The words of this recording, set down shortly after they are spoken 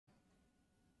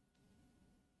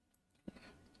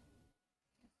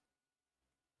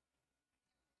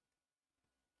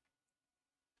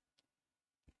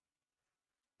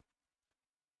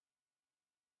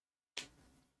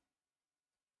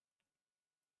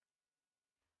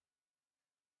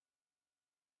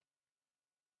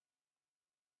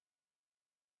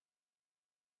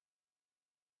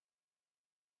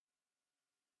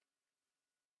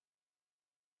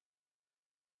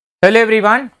Hello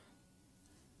everyone,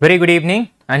 very good evening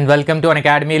and welcome to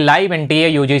Unacademy live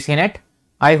NTA-UGC NET.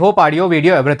 I hope audio,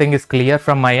 video, everything is clear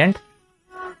from my end.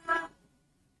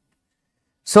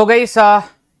 So guys,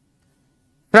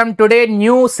 from today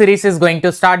new series is going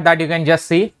to start that you can just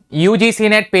see. UGC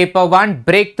NET Paper 1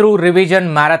 Breakthrough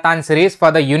Revision Marathon series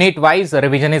for the unit wise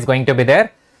revision is going to be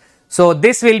there. So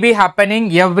this will be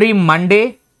happening every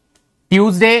Monday,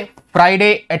 Tuesday,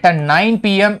 Friday at 9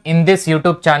 PM in this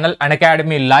YouTube channel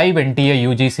Unacademy Live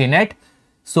NTA-UGC NET.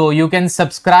 So you can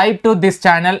subscribe to this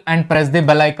channel and press the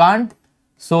bell icon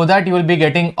so that you will be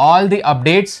getting all the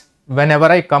updates whenever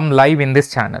I come live in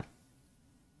this channel.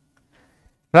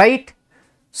 Right?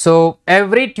 So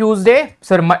every Tuesday,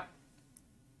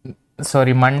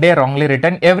 Monday wrongly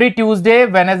written. Every Tuesday,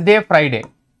 Wednesday, Friday.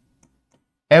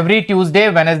 Every Tuesday,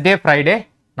 Wednesday, Friday,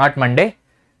 not Monday.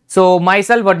 So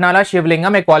myself, Vodnala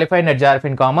Shivalingam, a qualified NET-JRF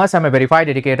in commerce. I'm a verified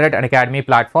educator at Unacademy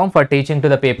platform for teaching to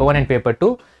the paper 1 and paper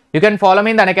 2. You can follow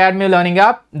me in the Unacademy learning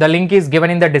app. The link is given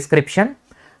in the description.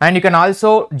 And you can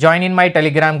also join in my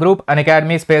Telegram group,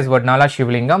 Unacademy space Vodnala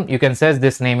Shivalingam. You can search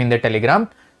this name in the Telegram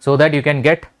so that you can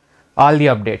get all the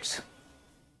updates.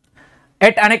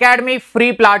 At Unacademy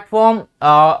free platform,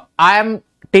 I am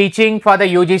teaching for the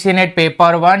UGC NET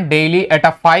paper 1 daily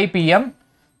at 5 PM.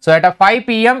 So at 5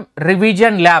 PM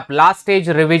revision lab, last stage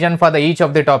revision for each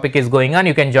of the topic is going on.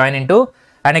 You can join into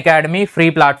Unacademy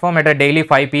free platform at a daily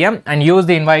 5 PM and use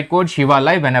the invite code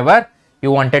ShivaLive whenever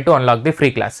you wanted to unlock the free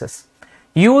classes.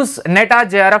 Use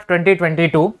NET-JRF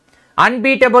 2022.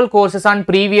 Unbeatable courses on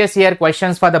previous year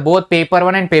questions for the both paper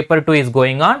 1 and paper 2 is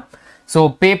going on. So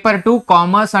paper 2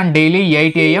 commerce on daily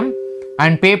 8 AM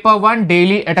and paper 1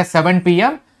 daily at 7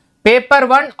 PM. Paper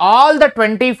 1 all the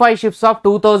 25 shifts of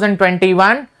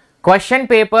 2021 question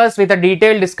papers with a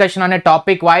detailed discussion on a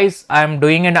topic wise I am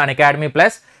doing in Unacademy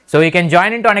Plus. So you can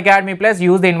join into Unacademy Plus,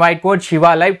 use the invite code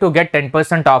ShivaLive to get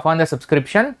 10% off on the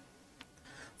subscription.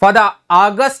 For the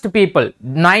August people,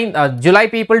 July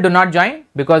people do not join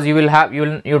because you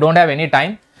don't have any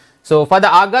time. So for the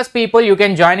August people, you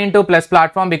can join into Plus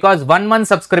platform because 1 month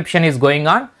subscription is going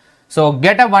on. So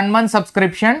get a 1 month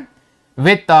subscription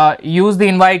with use the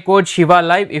invite code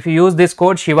ShivaLive. If you use this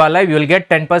code ShivaLive, you will get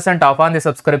 10% off on the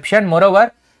subscription.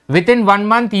 Moreover, within 1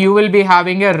 month, you will be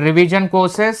having a revision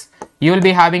courses. You will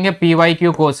be having a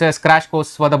PYQ courses, crash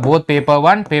courses for the both paper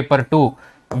 1, paper 2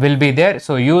 will be there.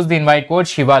 So use the invite code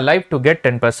ShivaLive to get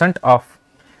 10% off.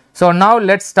 So now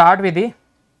let's start with the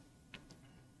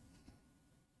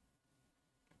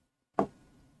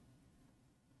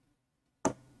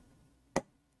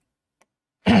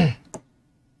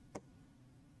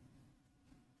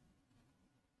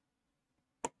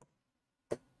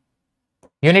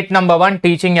Unit number 1,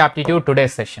 Teaching Aptitude,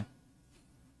 today's session.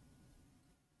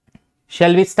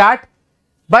 Shall we start?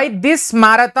 By this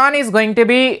marathon is going to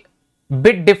be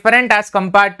bit different as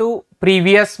compared to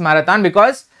previous marathon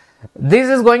because this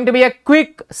is going to be a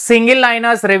quick single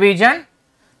liners revision.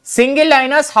 Single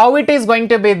liners, how it is going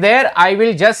to be there, I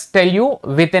will just tell you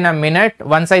within a minute.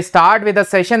 Once I start with the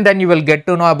session, then you will get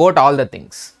to know about all the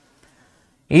things.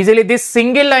 Easily, these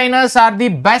single liners are the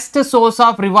best source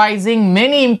of revising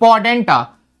many important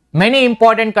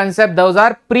concepts. Those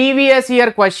are previous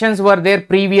year questions were there,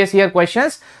 previous year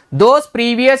questions. Those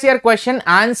previous year question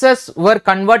answers were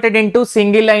converted into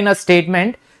single liner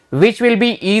statement, which will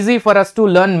be easy for us to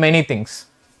learn many things,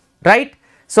 right?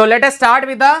 So let us start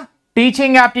with the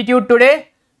teaching aptitude today.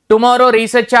 Tomorrow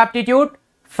research aptitude,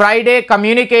 Friday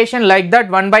communication, like that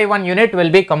 1 by 1 unit will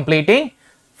be completing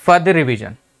for the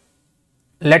revision.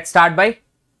 Let's start by,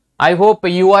 I hope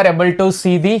you are able to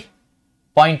see the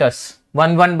pointers,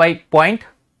 one by point,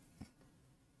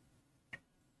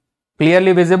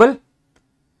 clearly visible.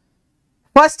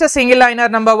 First single liner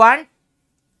number 1.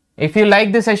 If you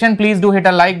like the session, please do hit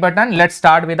a like button. Let's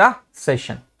start with the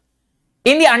session.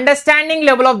 In the understanding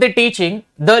level of the teaching,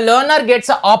 the learner gets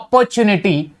an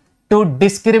opportunity to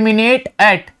discriminate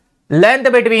at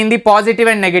length between the positive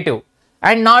and negative.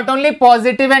 And not only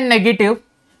positive and negative,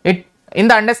 in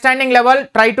the understanding level,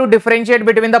 try to differentiate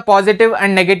between the positive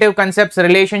and negative concepts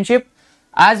relationship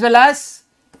as well as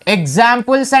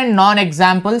examples and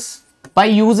non-examples. By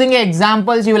using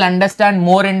examples, you will understand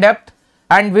more in depth,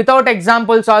 and without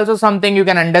examples also something you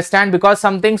can understand because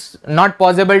something's not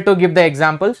possible to give the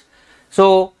examples.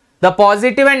 So the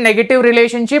positive and negative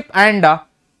relationship and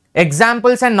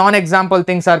examples and non-example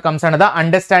things are comes under the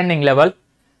understanding level.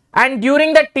 And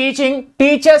during the teaching,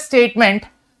 teacher's statement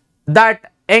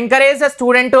that encourage the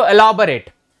student to elaborate.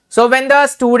 So when the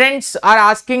students are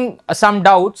asking some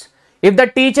doubts, if the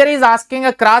teacher is asking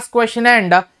a cross question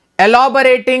and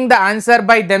elaborating the answer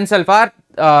by themselves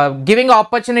or giving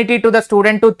opportunity to the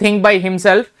student to think by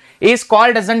himself, is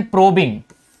called as an probing.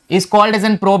 This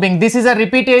is a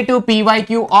repetitive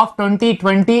PYQ of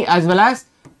 2020 as well as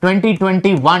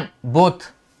 2021,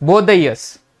 both the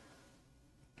years.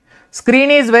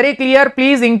 Screen is very clear.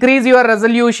 Please increase your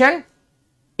resolution.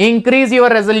 You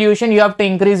have to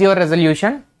increase your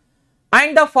resolution.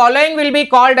 And the following will be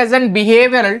called as an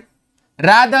behavioral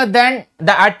rather than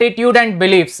the attitude and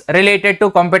beliefs related to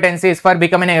competencies for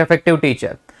becoming an effective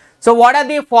teacher. So what are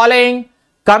the following?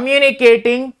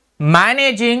 Communicating,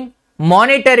 managing,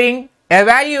 monitoring,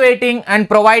 evaluating and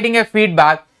providing a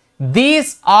feedback.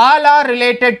 These all are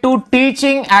related to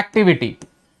teaching activity.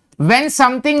 When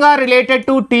something are related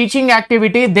to teaching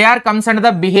activity, they are comes under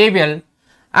the behavioral.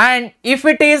 And if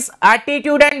it is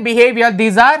attitude and behavior,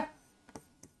 these are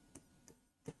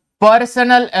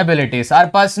personal abilities or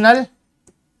personal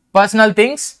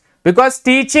things, because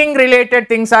teaching related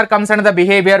things are comes under the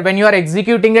behavior. When you are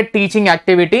executing a teaching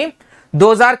activity,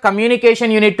 those are communication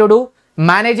you need to do,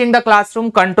 managing the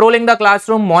classroom, controlling the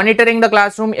classroom, monitoring the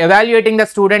classroom, evaluating the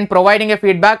student, providing a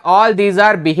feedback. All these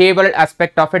are behavioral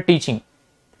aspect of a teaching.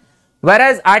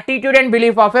 Whereas attitude and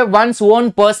belief of a one's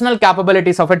own personal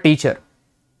capabilities of a teacher.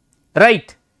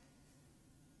 Right.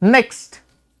 Next.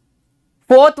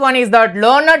 Fourth one is that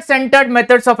learner-centered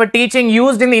methods of a teaching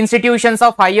used in the institutions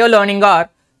of higher learning are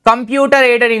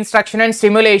computer-aided instruction and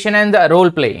simulation and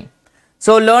role-playing.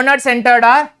 So learner-centered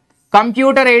are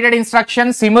computer-aided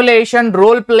instruction, simulation,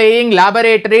 role-playing,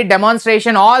 laboratory,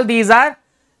 demonstration. All these are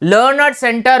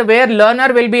learner-centered, where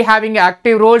learner will be having an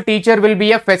active role, teacher will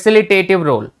be a facilitative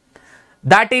role.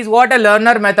 That is what a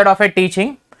learner method of a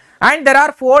teaching. And there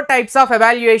are 4 types of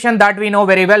evaluation that we know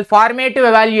very well. Formative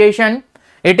evaluation,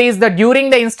 it is the during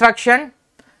the instruction.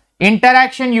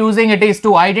 Interaction using it is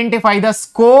to identify the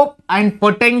scope and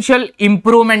potential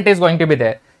improvement is going to be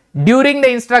there. During the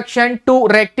instruction, to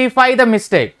rectify the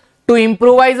mistake, to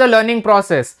improvise the learning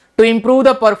process, to improve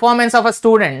the performance of a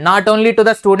student. Not only to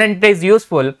the student it is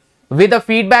useful, with the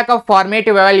feedback of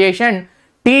formative evaluation,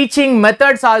 teaching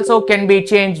methods also can be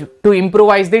changed to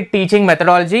improvise the teaching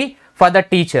methodology for the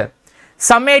teacher.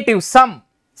 Summative,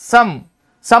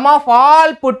 sum of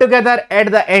all put together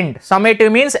at the end.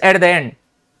 Summative means at the end.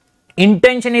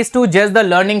 Intention is to judge the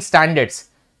learning standards,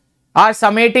 or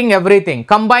summating everything,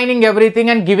 combining everything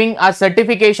and giving a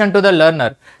certification to the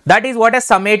learner. That is what a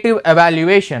summative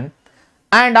evaluation.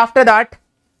 And after that,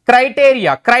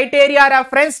 criteria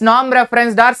reference, norm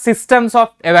referenced are systems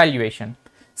of evaluation.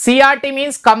 CRT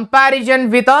means comparison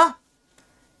with a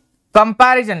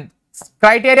comparison.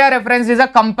 Criteria reference is a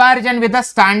comparison with the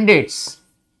standards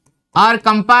or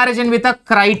comparison with a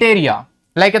criteria,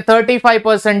 like a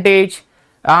 35%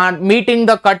 and meeting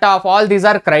the cutoff. All these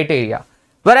are criteria.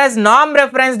 Whereas norm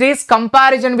referenced is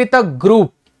comparison with a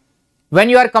group. When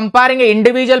you are comparing an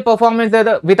individual performance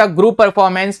with a group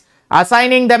performance,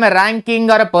 assigning them a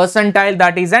ranking or a percentile,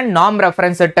 that is a norm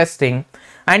referenced testing.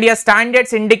 And your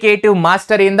standards indicative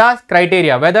mastery in the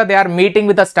criteria, whether they are meeting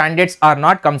with the standards or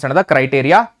not, comes under the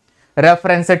criteria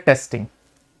referenced testing.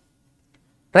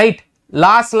 Right.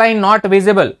 Last line not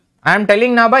visible. I am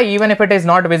telling now, by even if it is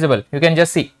not visible, you can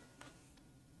just see.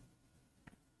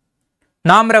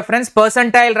 Norm reference,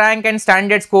 percentile rank and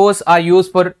standard scores are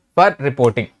used for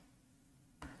reporting.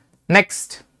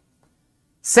 Next,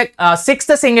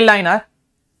 sixth single liner,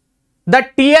 the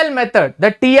TL method.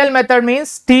 The TL method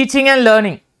means teaching and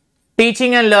learning.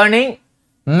 Teaching and learning,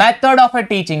 method of a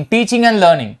teaching. Teaching and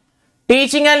learning.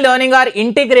 Teaching and learning are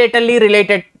integratedly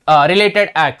related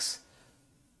acts.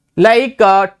 Like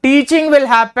teaching will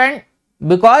happen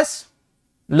because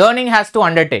learning has to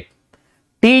undertake.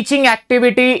 Teaching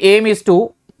activity aim is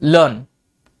to learn.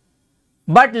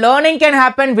 But learning can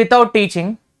happen without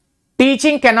teaching.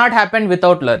 Teaching cannot happen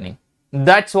without learning.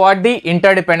 That's what the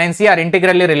interdependency or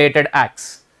integrally related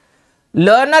acts.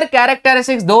 Learner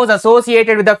characteristics, those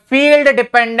associated with the field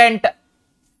independent.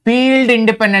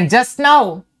 Just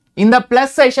now in the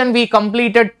plus session we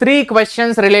completed 3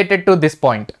 questions related to this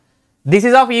point. This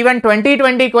is of even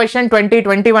 2020 question,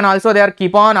 2021 also they are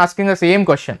keep on asking the same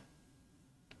question.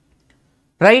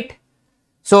 Right?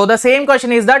 So the same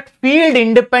question is that field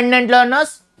independent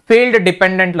learners, field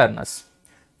dependent learners.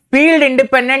 Field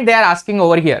independent they are asking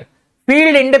over here.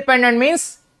 Field independent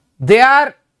means they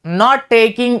are not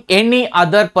taking any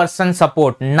other person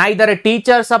support, neither a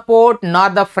teacher support, nor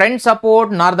the friend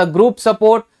support, nor the group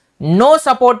support. No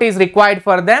support is required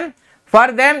for them.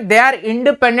 For them, they are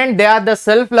independent, they are the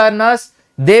self-learners.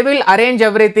 They will arrange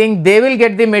everything, they will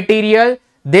get the material,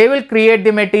 they will create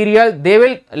the material, they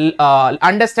will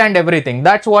understand everything.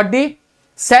 That's what the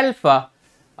self-learning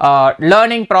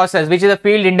process, which is a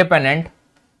field independent.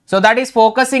 So that is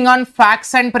focusing on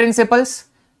facts and principles,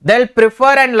 They'll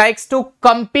prefer and likes to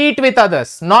compete with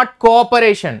others, not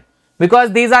cooperation,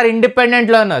 because these are independent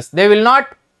learners. They will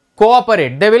not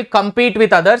cooperate. They will compete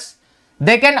with others.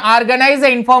 They can organize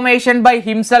the information by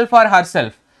himself or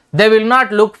herself. They will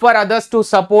not look for others to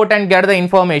support and get the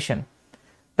information,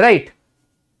 right?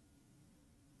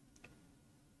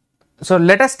 So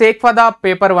let us take for the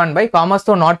paper 1 by commas,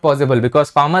 though not possible because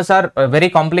commas are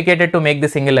very complicated to make the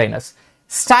single liners.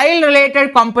 Style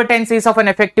related competencies of an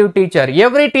effective teacher.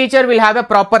 Every teacher will have a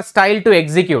proper style to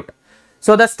execute.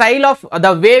 So the style of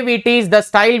the way we teach, the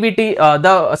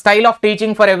style of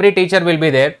teaching for every teacher will be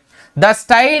there. The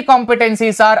style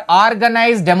competencies are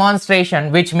organized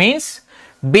demonstration, which means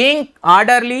being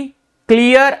orderly,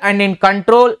 clear and in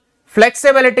control.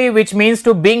 Flexibility, which means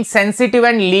to being sensitive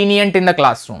and lenient in the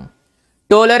classroom.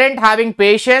 Tolerant, having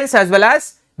patience, as well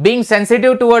as being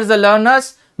sensitive towards the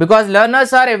learners, because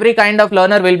learners are every kind of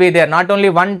learner will be there, not only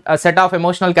one set of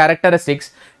emotional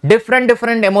characteristics. Different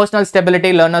emotional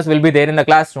stability learners will be there in the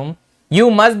classroom. You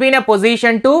must be in a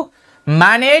position to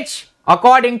manage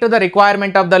according to the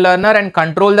requirement of the learner and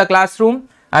control the classroom,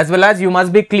 as well as you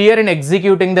must be clear in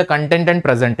executing the content and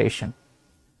presentation,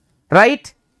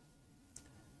 right?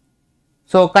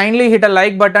 So kindly hit a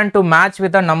like button to match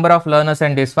with the number of learners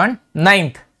in this one.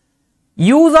 9th,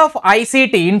 use of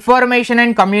ICT, information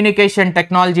and communication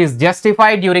technology is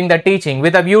justified during the teaching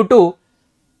with a view to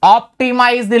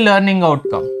optimize the learning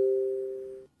outcome.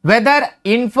 Whether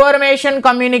information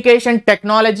communication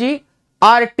technology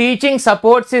or teaching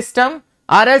support system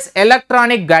or else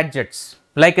electronic gadgets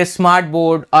like a smart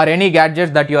board or any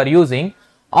gadgets that you are using,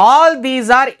 all these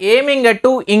are aiming at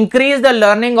to increase the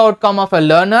learning outcome of a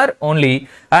learner only,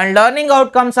 and learning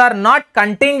outcomes are not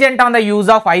contingent on the use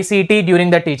of ICT during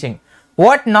the teaching.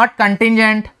 What not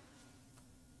contingent?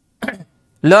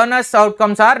 Learners'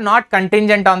 outcomes are not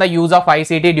contingent on the use of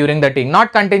ICT during the teaching.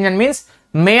 Not contingent means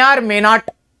may or may not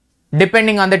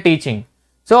depending on the teaching.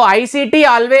 So ICT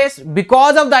always,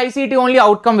 because of the ICT only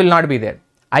outcome will not be there.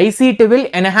 ICT will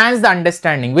enhance the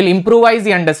understanding, will improvise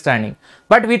the understanding.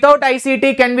 But without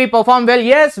ICT, can we perform well?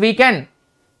 Yes, we can.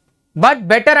 But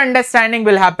better understanding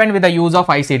will happen with the use of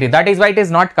ICT. That is why it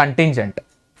is not contingent.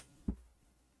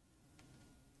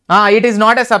 It is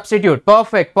not a substitute.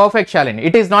 Perfect, Shalini.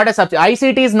 It is not a substitute.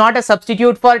 ICT is not a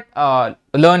substitute for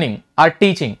learning or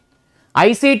teaching.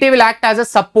 ICT will act as a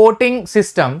supporting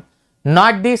system,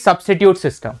 not the substitute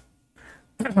system.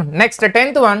 Next, the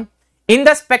 10th one. In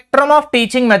the spectrum of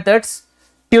teaching methods,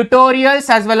 tutorials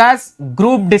as well as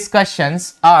group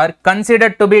discussions are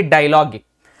considered to be dialogic.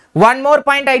 One more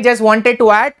point I just wanted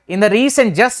to add, in the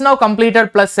recent just now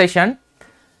completed plus session,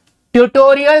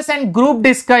 tutorials and group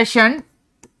discussion,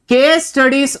 case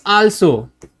studies also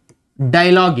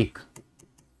dialogic.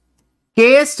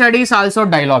 Case studies also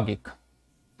dialogic.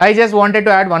 I just wanted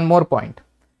to add one more point.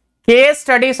 Case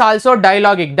studies also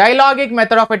dialogic. Dialogic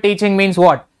method of a teaching means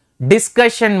what?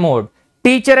 Discussion mode.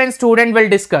 Teacher and student will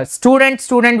discuss. Student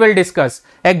will discuss.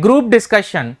 A group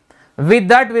discussion. With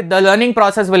that, with the learning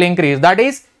process will increase. That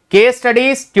is case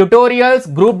studies,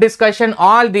 tutorials, group discussion.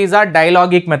 All these are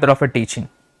dialogic method of a teaching.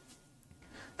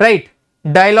 Right?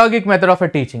 Dialogic method of a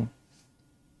teaching.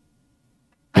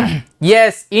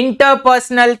 Yes,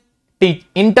 interpersonal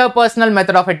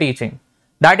method of a teaching.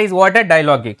 That is what a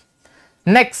dialogic.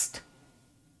 Next.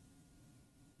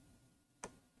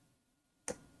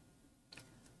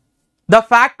 The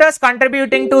factors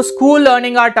contributing to school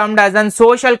learning are termed as an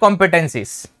social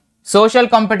competencies. Social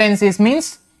competencies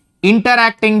means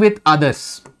interacting with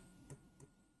others.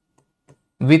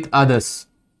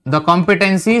 The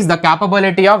competencies, the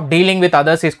capability of dealing with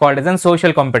others is called as an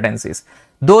social competencies.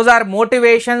 Those are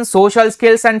motivation, social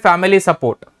skills and family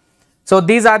support. So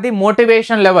these are the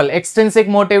motivation level, extrinsic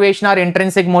motivation or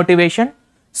intrinsic motivation.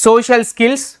 Social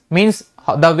skills means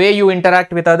the way you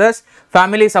interact with others.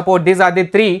 Family support, these are the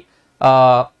three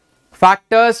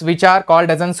factors which are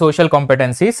called as an social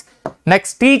competencies.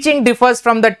 Next, teaching differs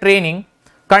from the training,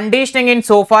 conditioning in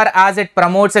so far as it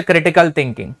promotes a critical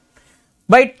thinking.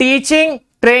 By teaching,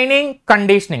 training,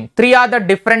 conditioning, three are the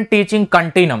different teaching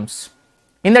continuums.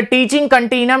 In the teaching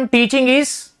continuum, teaching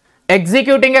is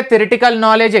executing a theoretical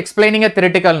knowledge, explaining a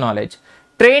theoretical knowledge.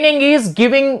 Training is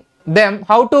giving them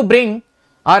how to bring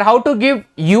or how to give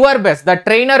your best, the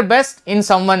trainer best in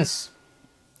someone's,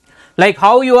 like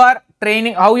how you are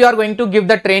training, how you are going to give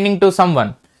the training to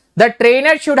someone. The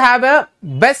trainer should have a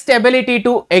best ability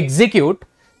to execute,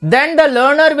 then the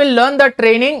learner will learn the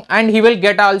training and he will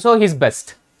get also his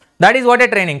best. That is what a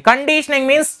training. Conditioning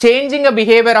means changing a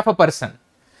behavior of a person.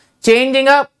 Changing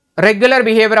a regular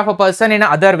behavior of a person in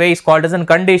another way is called as a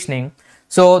conditioning.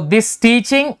 So this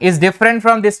teaching is different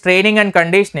from this training and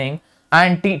conditioning.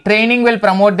 and training will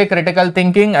promote the critical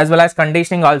thinking, as well as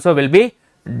conditioning also will be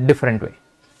different way,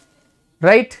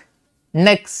 right?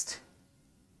 Next,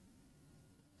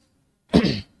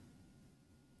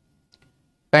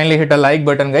 kindly hit a like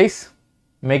button, guys,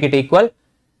 make it equal.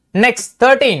 Next,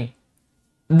 13.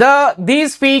 These are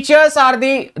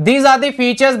the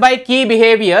features by key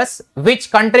behaviors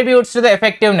which contributes to the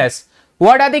effectiveness.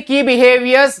 What are the key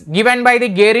behaviors given by the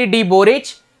Gary D.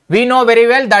 Borich? We know very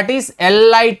well, that is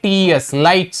LITS,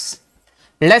 lights.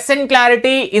 Lesson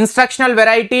clarity, instructional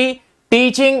variety,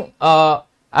 teaching,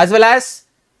 as well as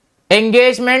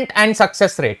engagement and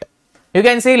success rate. You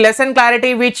can see lesson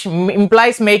clarity, which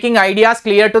implies making ideas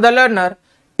clear to the learner.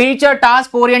 Teacher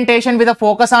task orientation with a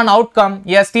focus on outcome.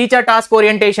 Yes, teacher task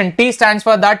orientation, T stands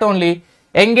for that only.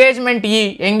 Engagement,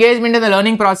 E, engagement in the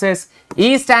learning process.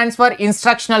 E stands for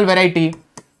instructional variety.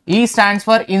 E stands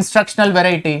for instructional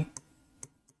variety.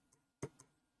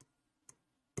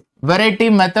 Variety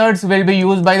methods will be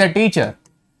used by the teacher.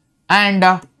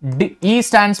 And E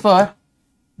stands for,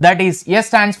 that is, S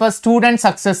stands for student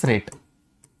success rate.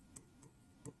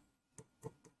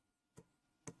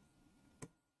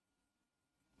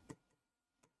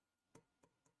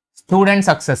 Student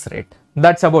success rate.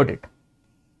 That's about it.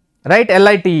 Right?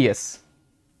 LITES.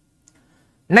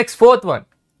 Next, fourth one.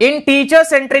 In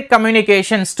teacher-centric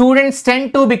communication, students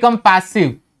tend to become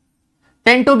passive.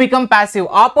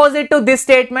 Opposite to this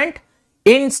statement,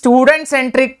 in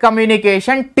student-centric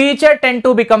communication, teacher tend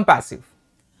to become passive.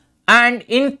 And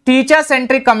in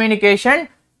teacher-centric communication,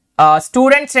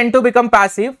 students tend to become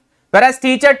passive, whereas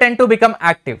teacher tend to become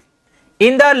active.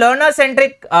 In the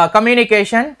learner-centric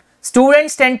communication,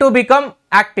 students tend to become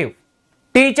active.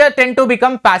 Teacher tend to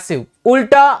become passive.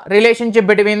 Ulta relationship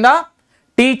between the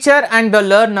teacher and the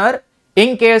learner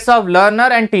in case of learner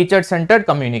and teacher-centered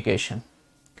communication.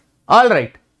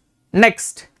 Alright,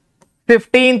 next,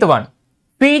 15th one.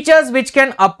 Features which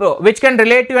can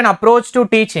relate to an approach to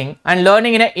teaching and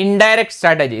learning in indirect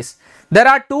strategies. There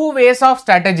are two ways of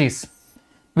strategies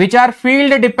which are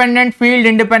field dependent, field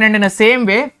independent in the same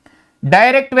way,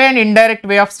 direct way and indirect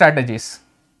way of strategies.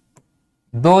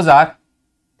 Those are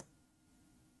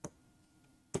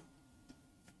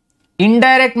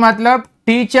indirect, matlab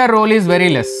teacher role is very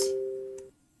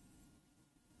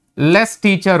less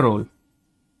teacher role,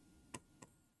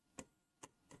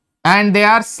 and they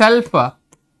are self-study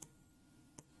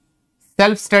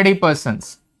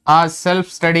persons, are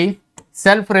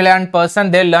self-reliant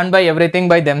person. They'll learn by everything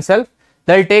by themselves.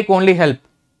 They'll take only help.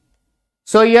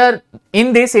 So here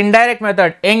in this indirect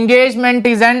method, engagement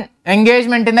is an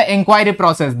engagement in the inquiry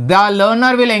process. The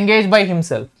learner will engage by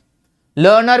himself.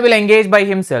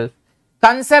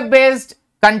 Concept based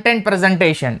content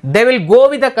presentation. They will go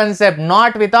with the concept,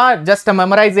 not with just a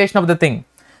memorization of the thing.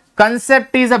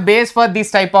 Concept is a base for this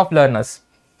type of learners.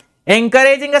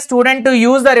 Encouraging a student to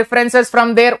use the references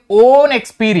from their own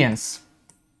experience.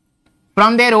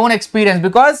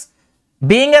 Because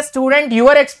being a student,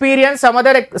 your experience, some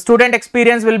other student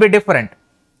experience will be different.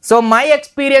 So my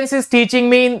experience is teaching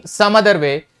me in some other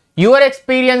way. Your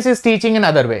experience is teaching in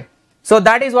another way. So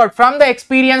that is what, from the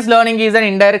experience learning is an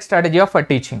indirect strategy of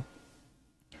teaching.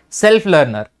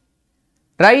 Self-learner,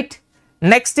 right?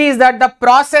 Next is that the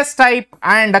process type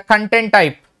and the content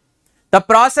type. The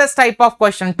process type of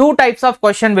question, two types of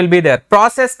question will be there.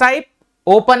 Process type,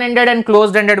 open-ended and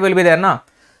closed-ended will be there. Na?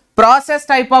 Process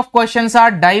type of questions are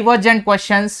divergent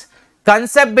questions,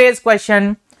 concept-based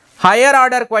question, higher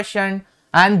order question,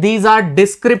 and these are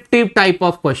descriptive type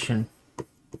of question.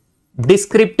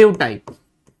 Descriptive type,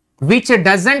 which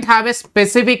doesn't have a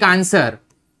specific answer.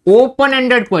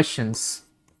 Open-ended questions,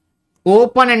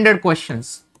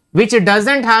 which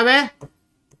doesn't have a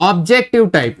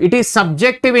objective type. It is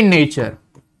subjective in nature.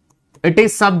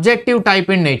 Subjective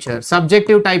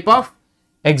type of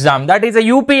exam. That is a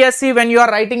UPSC. When you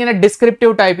are writing in a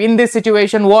descriptive type, in this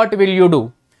situation, what will you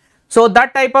do? So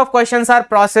that type of questions are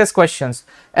process questions.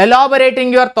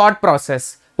 Elaborating your thought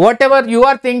process. Whatever you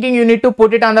are thinking, you need to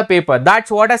put it on the paper. That's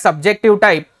what a subjective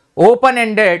type.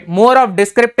 Open-ended, more of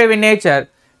descriptive in nature.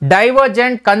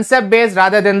 Divergent, concept-based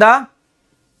rather than the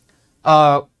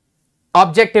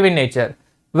objective in nature.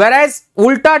 Whereas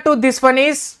ulta to this one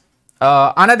is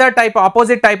another type,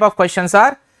 opposite type of questions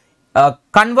are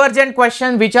convergent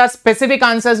questions, which are specific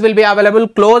answers will be available,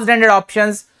 closed-ended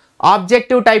options,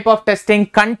 objective type of testing,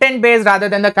 content-based rather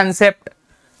than the concept,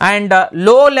 and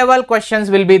low-level questions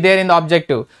will be there in the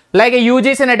objective. Like a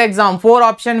UGC NET exam, 4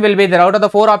 options will be there. Out of the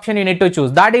 4 options, you need to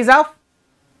choose. That is a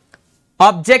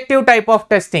objective type of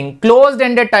testing,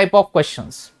 closed-ended type of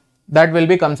questions. That will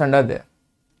be comes under there.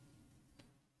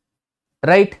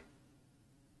 Right?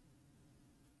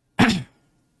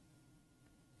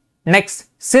 Next,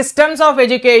 systems of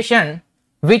education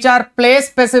which are place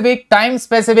specific, time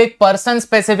specific, person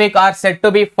specific are said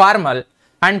to be formal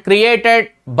and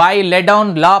created by laid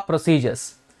down law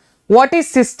procedures. What is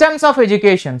systems of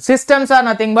education? Systems are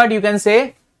nothing but, you can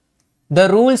say, the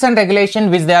rules and regulation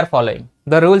which they are following.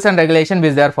 The rules and regulation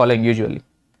which they are following usually.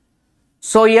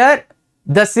 So here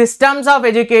the systems of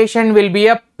education will be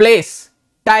a place,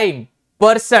 time,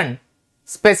 person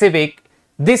specific.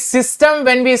 This system,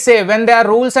 when we say, when there are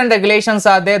rules and regulations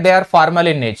are there, they are formal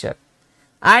in nature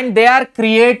and they are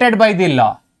created by the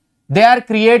law. They are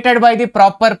created by the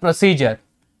proper procedure.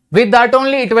 With that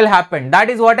only it will happen. That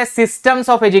is what a systems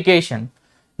of education.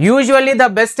 Usually the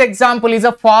best example is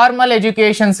a formal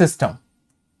education system.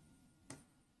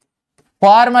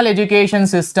 Formal education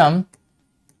system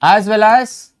as well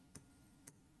as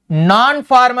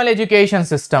non-formal education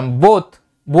system. Both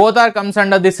are comes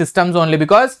under the systems only,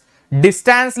 because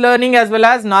distance learning as well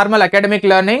as normal academic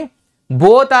learning,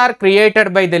 both are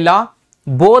created by the law,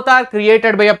 both are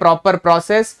created by a proper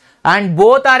process, and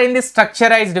both are in the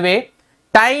structurized way.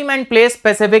 Time and place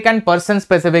specific and person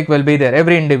specific will be there,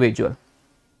 every individual,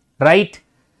 right?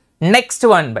 Next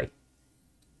one, by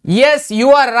yes, you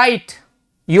are right,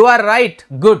 you are right,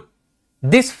 good.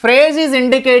 This phrase is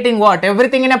indicating what?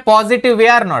 Everything in a positive way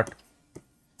or not?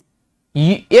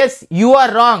 Yes, you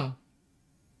are wrong,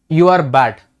 you are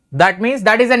bad. That means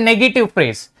that is a negative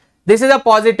phrase. This is a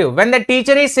positive. When the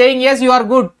teacher is saying yes, you are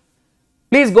good,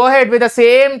 please go ahead with the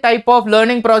same type of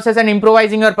learning process and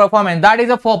improvising your performance. That is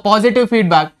a positive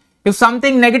feedback. If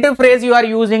something negative phrase you are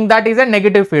using, that is a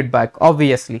negative feedback,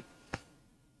 obviously.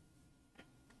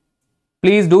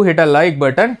 Please do hit a like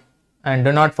button and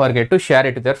do not forget to share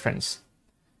it with your friends.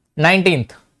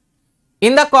 19th.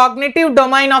 In the cognitive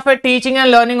domain of a teaching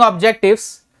and learning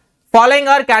objectives, following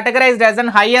are categorized as an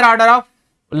higher order of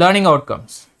learning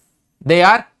outcomes. They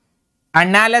are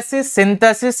analysis,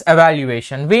 synthesis,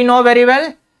 evaluation. We know very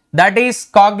well that is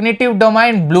cognitive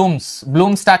domain, Bloom's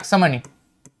taxonomy.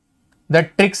 The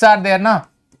tricks are there na,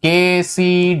 K,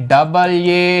 C,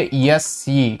 A, S,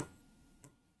 E.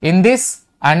 In this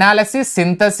analysis,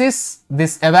 synthesis,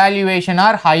 this evaluation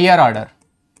are higher order.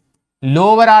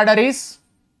 Lower order is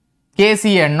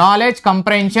KCA, knowledge,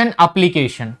 comprehension,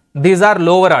 application. These are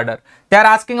lower order. They are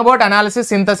asking about analysis,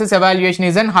 synthesis, evaluation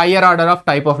is an higher order of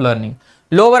type of learning.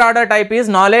 Lower order type is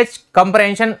knowledge,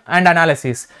 comprehension and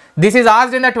analysis. This is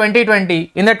asked in the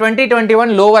 2020. In the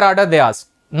 2021 lower order they asked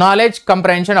knowledge,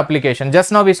 comprehension, application.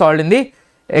 Just now we solved in the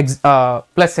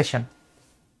plus session.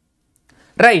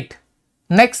 Right.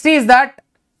 Next is that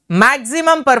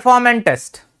maximum performance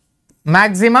test.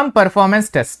 Maximum performance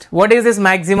test. What is this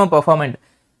maximum performance?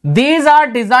 These are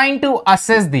designed to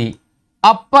assess the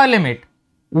upper limit.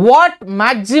 What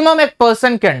maximum a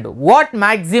person can do. What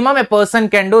maximum a person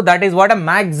can do, that is what a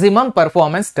maximum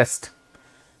performance test.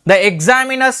 The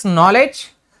examiner's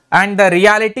knowledge and the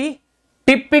reality,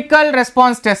 typical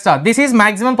response test are. This is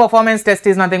maximum performance test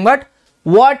is nothing but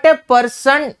what a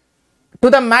person to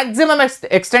the maximum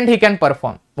extent he can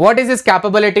perform. What is his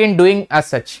capability in doing as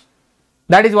such.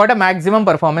 That is what a maximum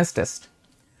performance test.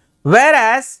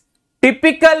 Whereas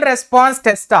typical response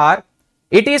test are,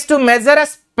 it is to measure a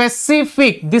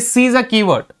specific, this is a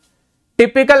keyword.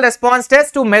 Typical response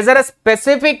test to measure a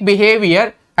specific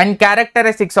behavior and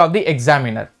characteristics of the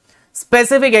examiner.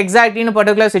 Specific, exact in a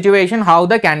particular situation, how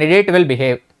the candidate will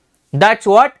behave. That's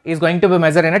what is going to be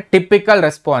measured in a typical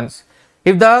response.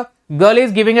 If the girl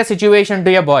is giving a situation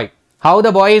to a boy, how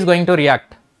the boy is going to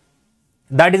react.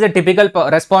 That is a typical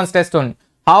response test on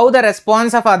how the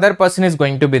response of other person is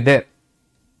going to be there.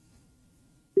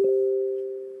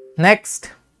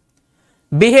 Next,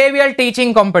 behavioral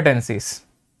teaching competencies.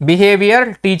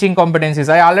 Behavioral teaching competencies.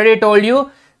 I already told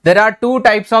you there are two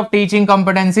types of teaching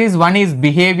competencies. One is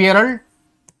behavioral,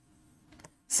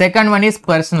 second one is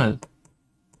personal.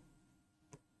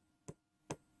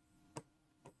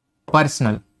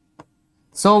 Personal.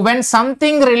 So when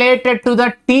something related to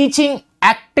the teaching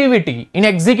activity, in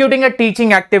executing a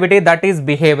teaching activity, that is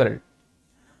behavioral.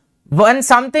 When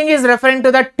something is referring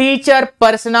to the teacher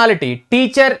personality,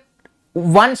 teacher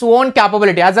one's own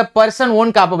capability, as a person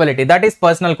own capability, that is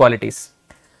personal qualities.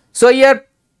 So here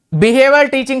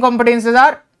behavioral teaching competencies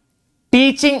are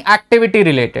teaching activity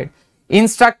related,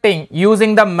 instructing,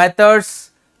 using the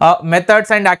methods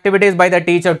and activities by the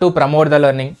teacher to promote the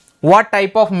learning, what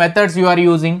type of methods you are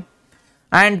using,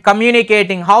 and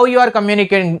communicating, how you are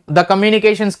communicating, the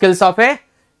communication skills of a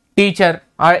teacher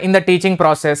or in the teaching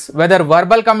process, whether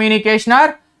verbal communication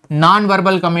or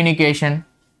non-verbal communication.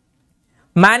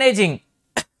 Managing,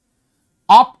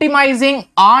 optimizing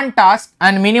on task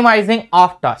and minimizing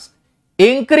off task.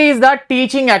 Increase the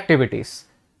teaching activities.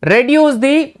 Reduce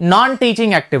the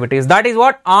non-teaching activities. That is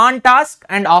what on task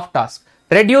and off task.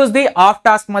 Reduce the off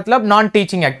task matlab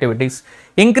non-teaching activities.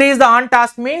 Increase the on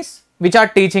task means which are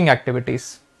teaching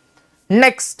activities.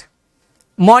 Next,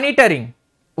 monitoring.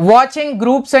 Watching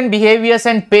groups and behaviors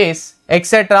and pace,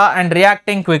 etc. and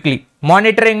reacting quickly.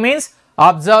 Monitoring means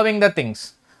observing the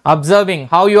things. Observing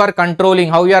how you are controlling,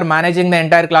 how you are managing the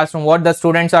entire classroom, what the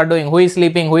students are doing, who is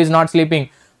sleeping, who is not sleeping,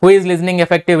 who is listening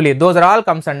effectively. Those are all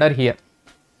comes under here.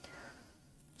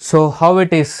 So how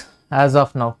it is as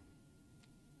of now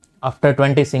after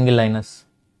 20 single liners?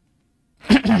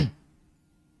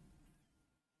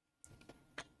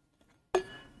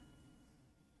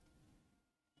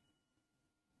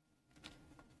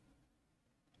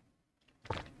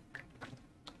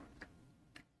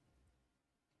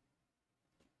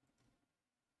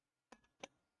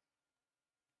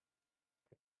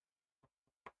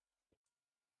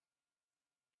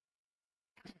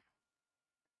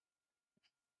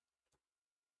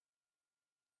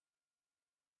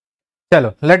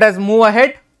 Chalo, let us move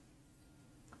ahead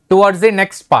towards the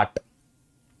next part.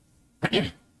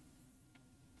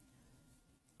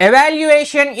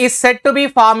 Evaluation is said to be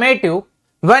formative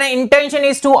when intention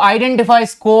is to identify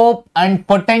scope and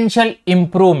potential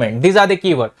improvement. These are the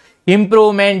keywords.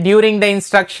 Improvement during the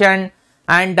instruction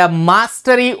and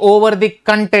mastery over the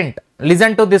content.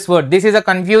 Listen to this word. This is a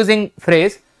confusing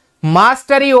phrase.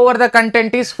 Mastery over the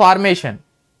content is formation.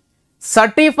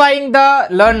 Certifying the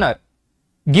learner.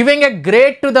 Giving a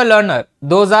grade to the learner,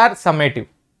 those are summative.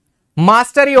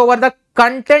 Mastery over the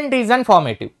content is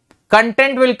formative.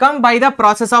 Content will come by the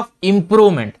process of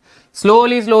improvement.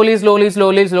 Slowly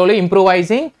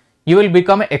improvising, you will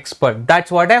become an expert.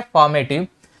 That's what a formative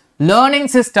learning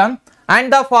system.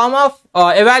 And the form of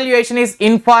evaluation is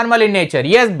informal in nature.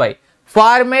 Yes, by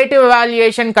formative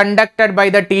evaluation conducted by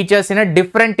the teachers in a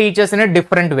different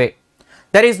way.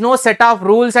 There is no set of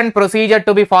rules and procedure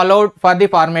to be followed for the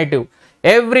formative.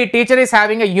 Every teacher is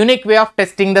having a unique way of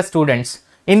testing the students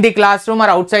in the classroom or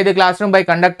outside the classroom by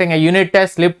conducting a unit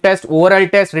test, slip test, oral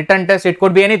test, written test. It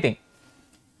could be anything.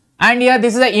 And here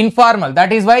this is a informal.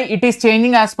 That is why it is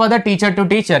changing as per the teacher to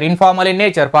teacher. Informal in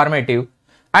nature, formative.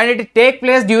 And it take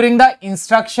place during the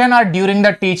instruction or during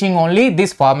the teaching only.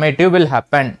 This formative will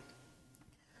happen.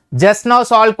 Just now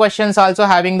solved questions also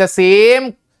having the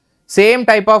same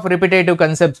type of repetitive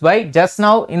concepts by just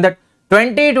now in the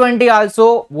 2020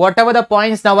 also, whatever the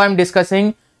points now I am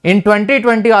discussing, in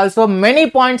 2020 also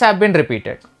many points have been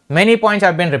repeated.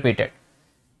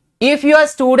 If your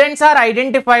students are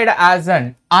identified as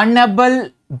an unable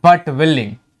but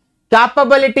willing,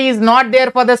 capability is not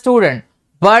there for the student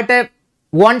but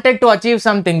wanted to achieve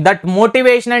something, that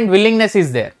motivation and willingness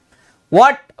is there.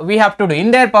 What we have to do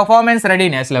in their performance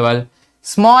readiness level,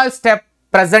 small step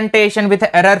presentation with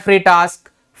error-free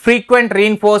task, frequent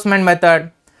reinforcement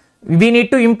method. We need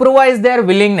to improvise their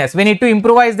willingness. We need to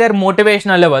improvise their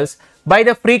motivational levels by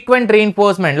the frequent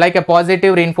reinforcement, like a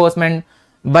positive reinforcement,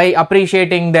 by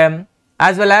appreciating them,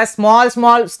 as well as small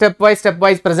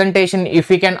stepwise presentation. If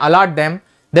we can allot them,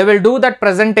 they will do that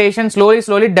presentation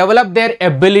slowly, develop their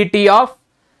ability of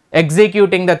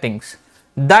executing the things.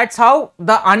 That's how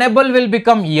the unable will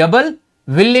become able.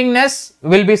 Willingness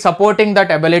will be supporting that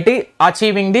ability.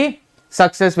 Achieving the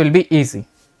success will be easy.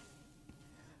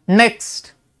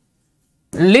 Next.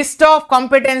 List of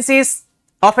competencies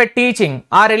of a teaching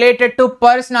are related to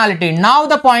personality. Now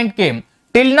the point came.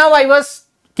 Till now I was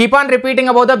keep on repeating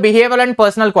about the behavioral and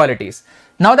personal qualities.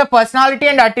 Now the personality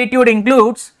and attitude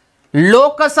includes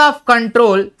locus of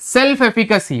control,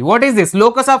 self-efficacy. What is this?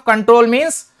 Locus of control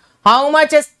means how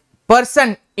much a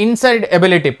person inside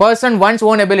ability, person one's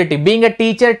own ability. Being a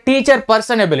teacher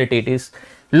person ability it is.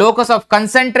 Locus of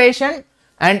concentration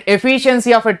and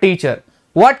efficiency of a teacher.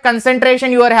 What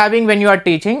concentration you are having when you are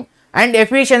teaching and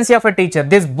efficiency of a teacher.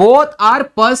 These both are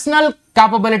personal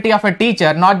capability of a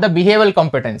teacher, not the behavioral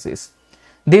competencies.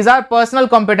 These are personal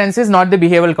competencies, not the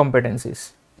behavioral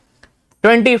competencies.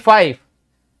 25.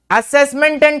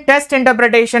 Assessment and test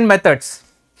interpretation methods.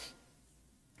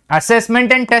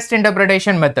 Assessment and test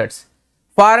interpretation methods.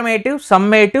 Formative,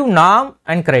 summative, norm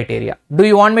and criteria. Do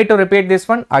you want me to repeat this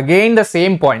one? Again the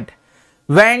same point.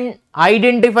 When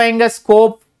identifying a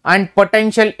scope and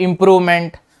potential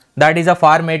improvement, that is a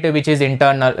formative, which is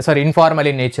informal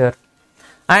in nature.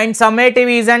 And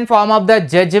summative is a form of the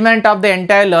judgment of the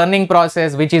entire learning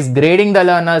process, which is grading the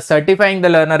learner, certifying the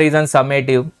learner is a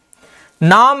summative.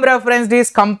 Norm referenced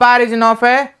is comparison of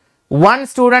one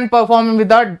student performing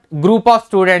with a group of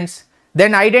students,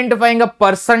 then identifying a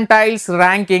percentiles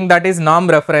ranking, that is norm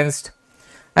referenced.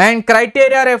 And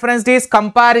criteria referenced is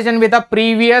comparison with the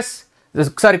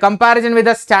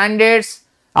standards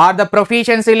are the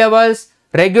proficiency levels,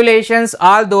 regulations,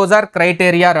 all those are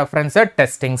criteria referenced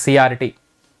testing, CRT.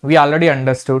 We already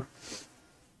understood.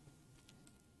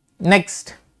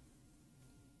 Next,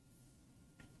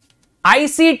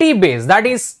 ICT based, that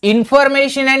is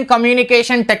information and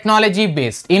communication technology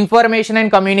based. Information and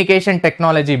communication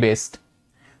technology based.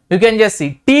 You can just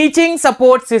see teaching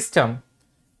support system.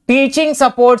 Teaching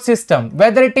support system,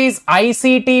 whether it is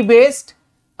ICT based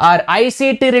or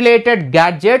ICT related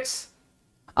gadgets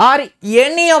or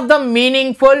any of the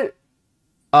meaningful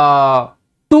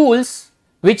tools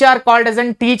which are called as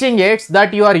in teaching aids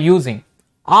that you are using,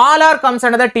 all are comes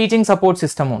under the teaching support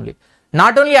system only.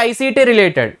 Not only ICT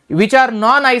related, which are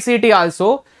non-ICT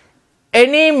also,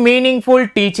 any meaningful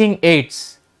teaching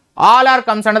aids, all are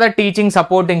comes under the teaching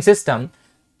supporting system.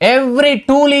 Every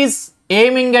tool is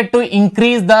aiming at to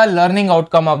increase the learning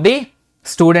outcome of the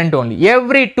student only.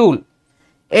 Every tool,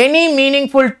 any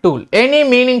meaningful tool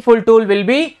will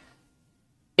be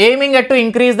aiming at to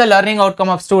increase the learning outcome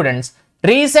of students.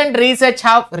 Recent research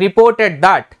have reported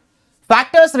that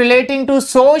factors relating to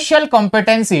social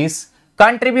competencies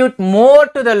contribute more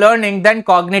to the learning than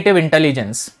cognitive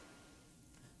intelligence.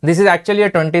 This is actually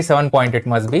a 27 point, it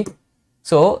must be.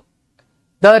 So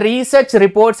the research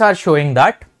reports are showing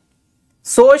that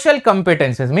social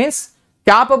competencies means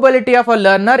capability of a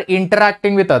learner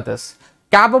interacting with others,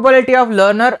 capability of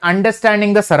learner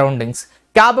understanding the surroundings,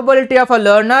 capability of a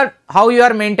learner how you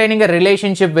are maintaining a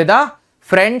relationship with the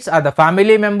friends or the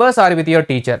family members or with your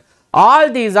teacher.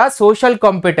 All these are social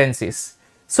competencies.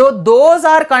 So those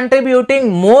are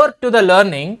contributing more to the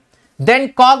learning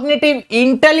than cognitive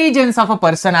intelligence of a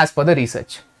person as per the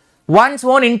research. One's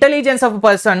own intelligence of a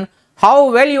person,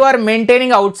 how well you are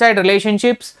maintaining outside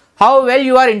relationships, how well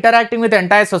you are interacting with the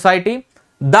entire society,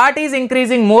 that is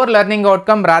increasing more learning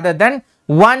outcome rather than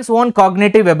one's own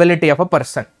cognitive ability of a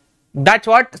person. That's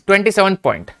what 27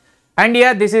 point. And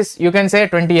here this is, you can say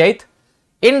 28th.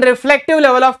 In reflective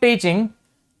level of teaching,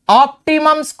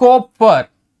 optimum scope for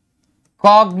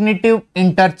cognitive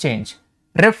interchange.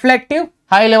 Reflective,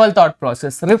 high level thought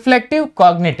process. Reflective,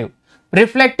 cognitive.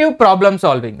 Reflective, problem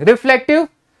solving. Reflective,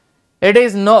 it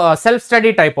is no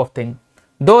self-study type of thing.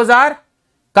 Those are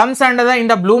comes under the in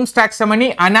the Bloom's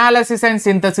taxonomy analysis and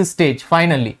synthesis stage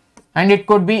finally, and it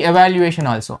could be evaluation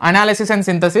also. Analysis and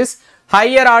synthesis,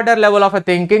 higher order level of a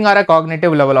thinking or a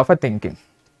cognitive level of a thinking,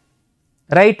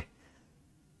 right?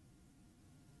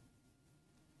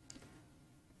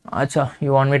 Acha,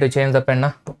 you want me to change the pen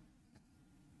now?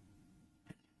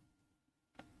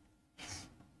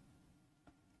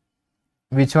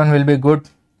 Which one will be good?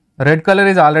 Red color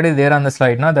is already there on the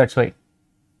slide now, that's why.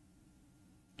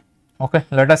 Okay,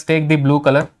 let us take the blue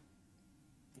color.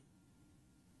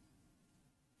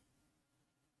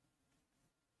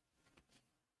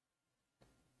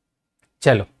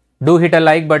 Chalo, do hit a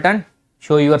like button,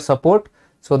 show your support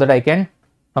so that I can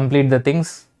complete the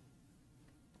things,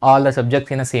 all the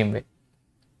subjects in the same way.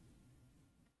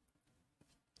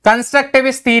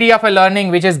 Constructivist theory of a learning,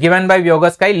 which is given by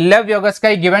Vygotsky. Lev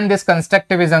Vygotsky given this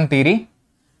constructivism theory.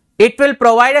 It will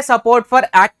provide a support for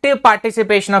active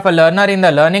participation of a learner in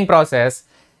the learning process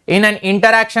in an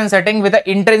interaction setting with the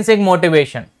intrinsic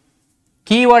motivation.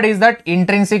 Keyword is that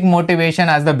intrinsic motivation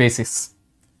as the basis.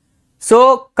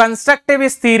 So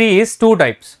constructivist theory is two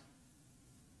types.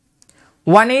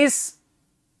 One is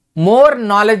more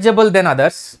knowledgeable than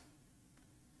others.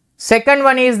 Second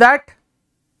one is that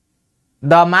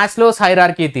the Maslow's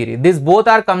hierarchy theory. These both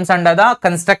are comes under the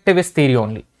constructivist theory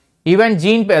only. Even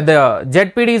the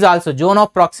ZPD is also zone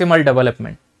of proximal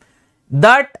development.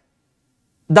 That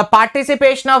the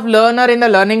participation of learner in the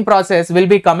learning process will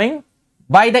be coming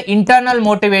by the internal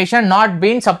motivation, not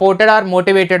being supported or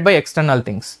motivated by external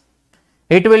things.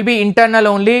 It will be internal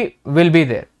only, will be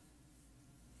there,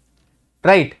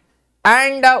 right?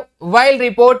 And while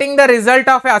reporting the result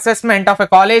of an assessment of a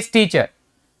college teacher,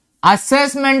 result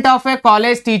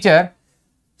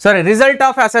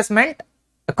of assessment,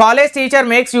 a college teacher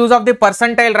makes use of the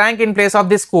percentile rank in place of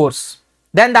the scores,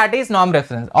 then that is norm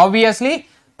reference. Obviously,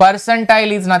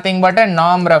 percentile is nothing but a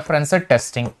norm reference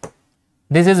testing.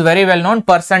 This is very well known,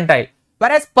 percentile.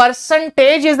 Whereas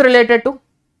percentage is related to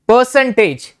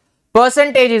percentage.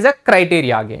 Percentage is a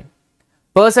criteria again.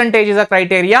 Percentage is a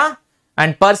criteria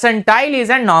and percentile is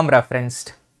a norm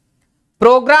referenced.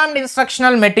 Programmed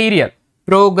instructional material.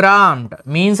 Programmed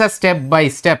means a step by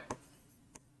step.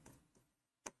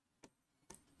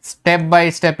 Step by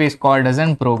step is called as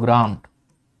an programmed.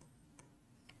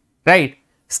 Right.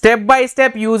 Step by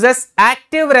step uses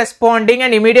active responding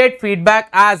and immediate feedback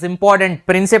as important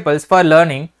principles for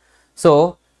learning.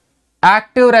 So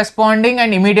active responding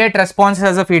and immediate responses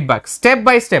as a feedback. Step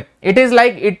by step. It is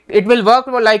like, it will work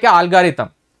like an algorithm.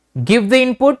 Give the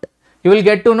input, you will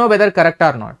get to know whether correct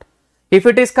or not. If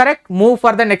it is correct, move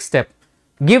for the next step.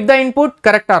 Give the input,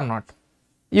 correct or not.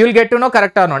 You will get to know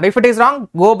correct or not. If it is wrong,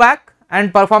 go back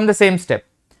and perform the same step.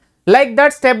 Like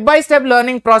that, step by step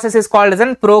learning process is called as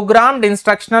a programmed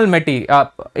instructional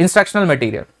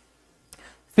material.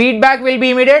 Feedback will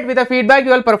be immediate. With the feedback,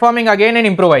 you are performing again and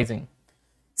improvising.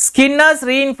 Skinner's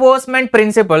reinforcement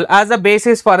principle as a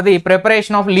basis for the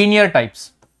preparation of linear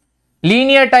types.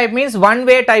 Linear type means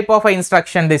one-way type of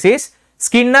instruction. This is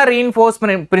Skinner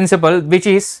reinforcement principle, which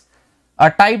is a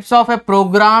types of a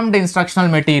programmed instructional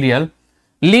material.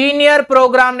 Linear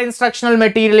programmed instructional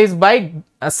material is by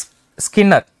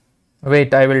Skinner.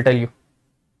 Wait, I will tell you.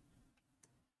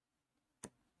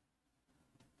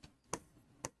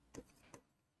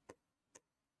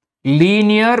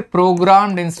 Linear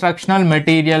programmed instructional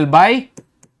material by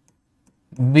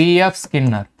B.F.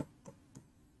 Skinner.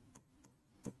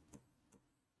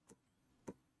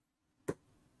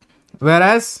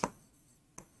 Whereas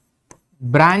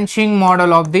branching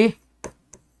model of the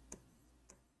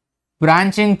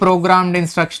branching programmed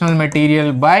instructional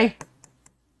material by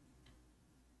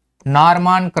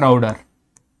Norman Crowder.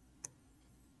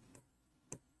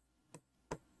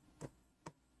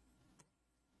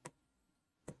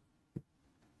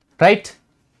 Right?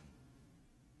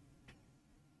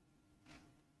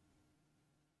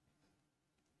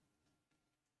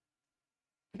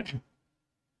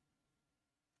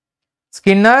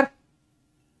 Skinner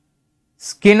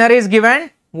is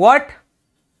given what?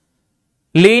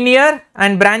 Linear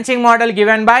and branching model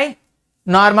given by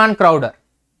Norman Crowder.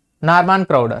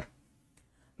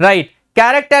 Right.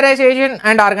 Characterization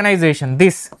and organization.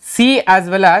 This C as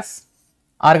well as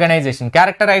organization.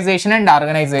 Characterization and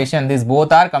organization. This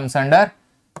both are comes under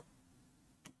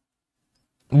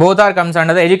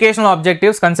the educational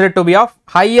objectives considered to be of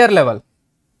higher level.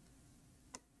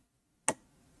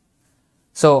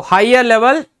 So higher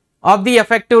level of the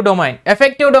effective domain.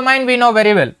 Effective domain we know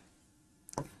very well.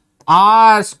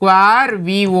 R square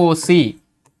VOC.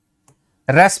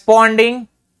 Responding.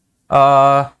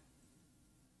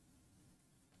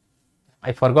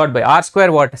 I forgot by R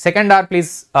square what? Second R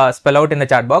please spell out in the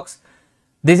chat box.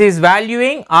 This is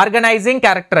valuing, organizing,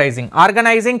 characterizing.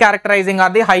 Organizing, characterizing are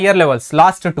the higher levels.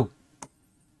 Last two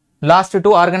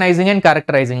organizing and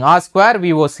characterizing. R square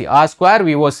VOC. R square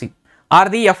VOC are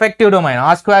the effective domain.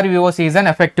 R square VOC is an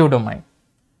effective domain.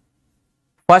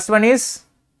 First one is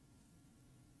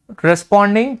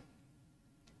responding.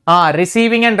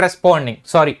 Receiving and responding.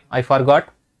 Sorry, I forgot.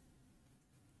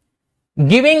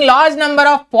 Giving large number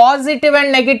of positive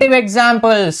and negative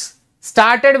examples.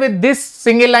 Started with this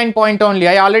single line point only.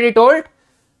 I already told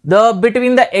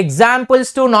between the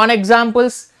examples to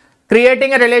non-examples,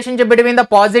 creating a relationship between the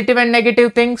positive and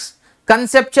negative things,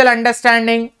 conceptual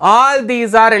understanding, all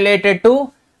these are related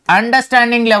to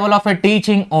understanding level of a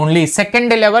teaching only. Second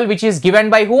level, which is given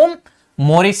by whom?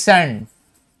 Morrison.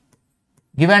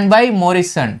 Given by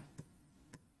Morrison.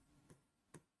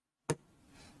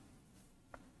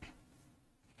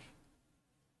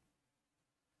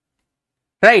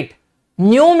 Right.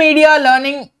 New media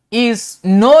learning is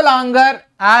no longer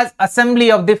as assembly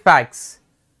of the facts.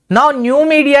 Now new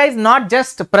media is not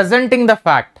just presenting the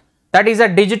fact. That is a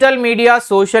digital media,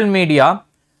 social media.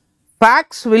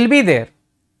 Facts will be there.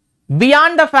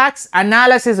 Beyond the facts,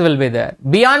 analysis will be there.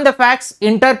 Beyond the facts,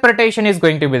 interpretation is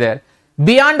going to be there.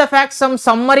 Beyond the facts, some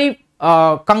summary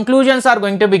conclusions are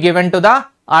going to be given to the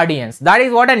audience. That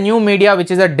is what a new media,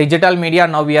 which is a digital media,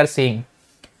 now we are seeing.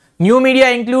 New media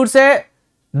includes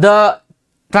the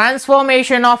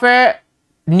transformation of a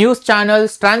news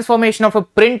channels, transformation of a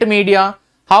print media,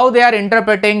 how they are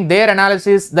interpreting their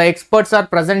analysis, the experts are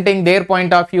presenting their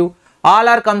point of view, all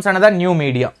are comes under the new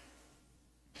media.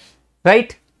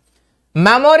 Right?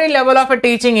 Memory level of a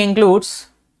teaching includes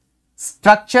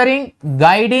structuring,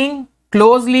 guiding,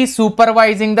 closely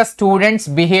supervising the student's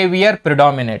behavior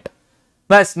predominate.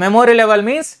 Thus, memory level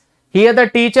means here the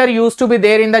teacher used to be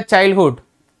there in the childhood,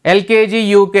 LKG,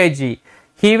 UKG.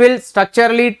 He will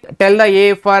structurally tell the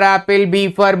A for apple,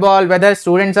 B for ball, whether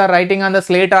students are writing on the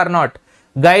slate or not.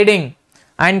 Guiding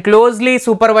and closely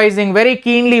supervising very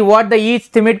keenly what the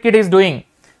each timid kid is doing.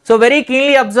 So very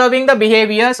keenly observing the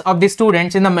behaviors of the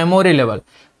students in the memory level.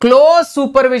 Close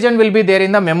supervision will be there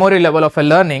in the memory level of a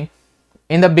learning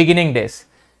in the beginning days.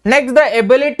 Next, the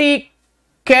ability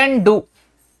can do.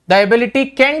 The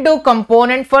ability can do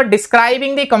component for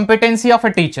describing the competency of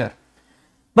a teacher.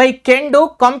 By can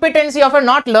do, competency of a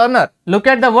not learner. Look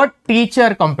at the word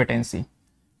teacher competency.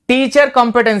 Teacher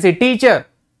competency. Teacher.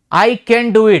 I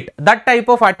can do it. That type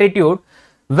of attitude,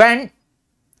 when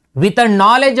with a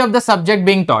knowledge of the subject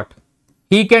being taught,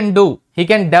 he can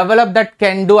develop that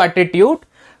can do attitude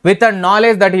with a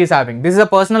knowledge that he is having. This is a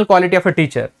personal quality of a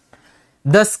teacher.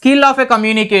 The skill of a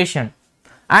communication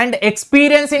and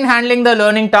experience in handling the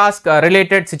learning task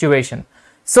related situation.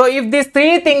 So if these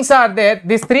three things are there,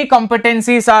 these three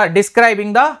competencies are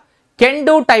describing the can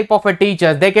do type of a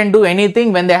teacher. They can do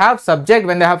anything when they have subject,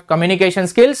 when they have communication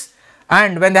skills,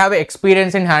 and when they have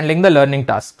experience in handling the learning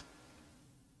task.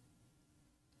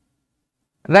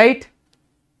 Right?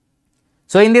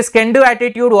 So in this can do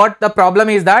attitude, what the problem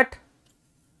is that,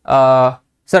 not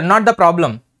the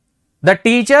problem. The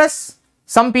teachers,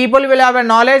 some people will have a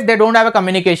knowledge, they don't have a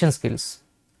communication skills.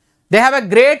 They have a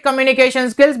great communication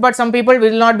skills, but some people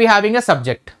will not be having a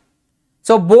subject.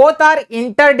 So both are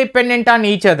interdependent on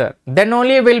each other. Then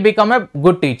only will become a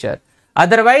good teacher.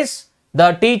 Otherwise,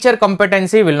 the teacher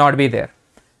competency will not be there.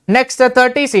 Next,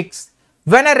 36.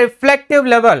 When a reflective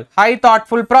level, high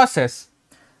thoughtful process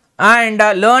and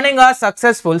learning are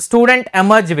successful, student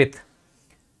emerge with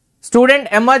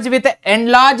an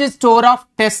enlarged store of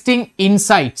testing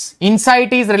insights.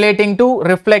 Insight is relating to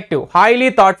reflective, highly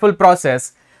thoughtful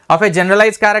process of a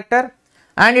generalized character,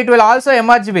 and it will also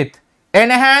emerge with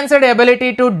enhanced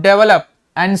ability to develop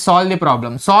and solve the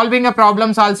problem. Solving a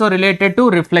problem is also related to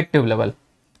reflective level.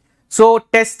 So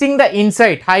testing the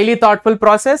insight, highly thoughtful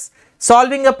process.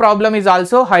 Solving a problem is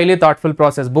also highly thoughtful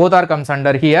process. Both are comes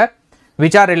under here,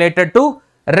 which are related to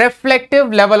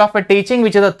reflective level of a teaching,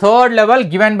 which is the third level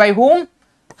given by whom?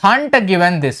 Hunter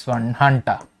given this one,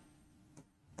 Hunter.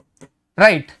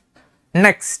 Right.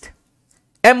 Next,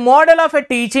 a model of a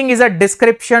teaching is a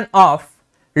description of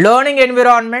learning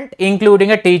environment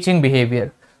including a teaching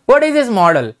behavior. What is this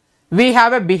model? We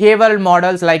have a behavioral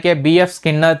models like a B.F.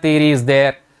 Skinner theory is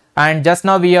there, and just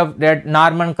now we have read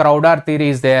Norman Crowder theory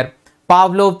is there,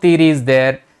 Pavlov theory is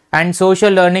there, and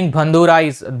social learning Bandura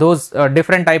is those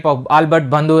different type of Albert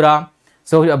Bandura,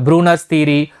 so Bruner's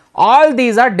theory. All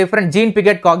these are different, Jean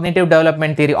Piaget cognitive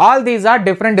development theory. All these are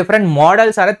different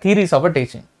models are theories of a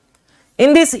teaching.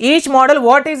 In this each model,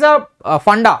 what is a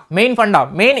main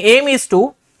aim is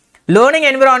to learning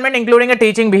environment including a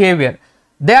teaching behavior.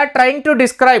 They are trying to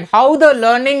describe how the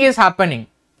learning is happening.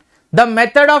 The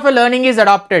method of a learning is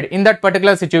adopted in that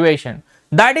particular situation.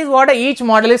 That is what each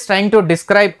model is trying to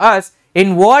describe us,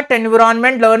 in what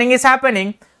environment learning is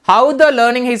happening, how the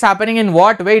learning is happening, in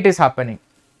what way it is happening.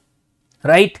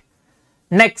 Right?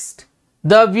 Next,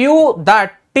 the view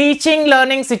that teaching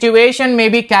learning situation may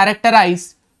be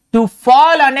characterized to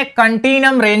fall on a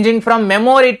continuum ranging from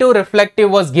memory to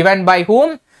reflective was given by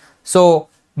whom? So,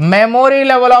 memory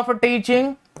level of a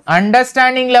teaching,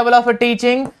 understanding level of a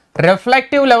teaching,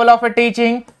 reflective level of a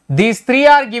teaching. These three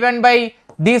are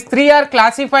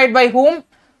classified by whom?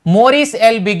 Maurice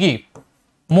L. Biggie.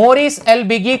 Maurice L.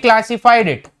 Biggie classified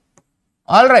it.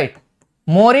 Alright.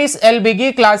 Maurice L.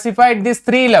 Biggie classified these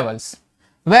three levels.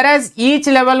 Whereas each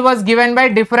level was given by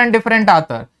different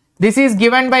author. This is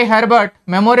given by Herbert,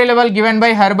 memory level given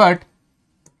by Herbert,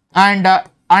 and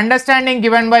understanding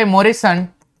given by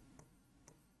Morrison,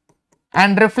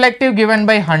 and reflective given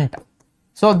by Hunt.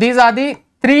 So these are the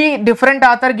three different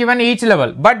author given each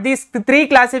level, but these three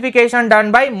classification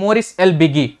done by Maurice L.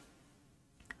 Biggie.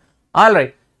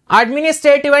 Alright.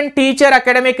 Administrative and Teacher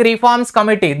Academic Reforms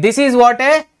Committee. This is what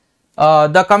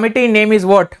the committee name is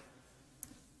what?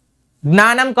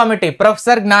 Gnanam Committee,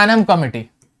 Professor Gnanam Committee.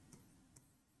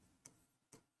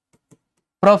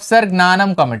 Professor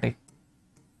Gnanam Committee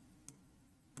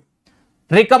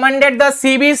recommended the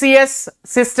CBCS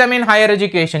system in higher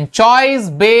education, choice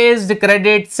based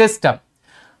credit system.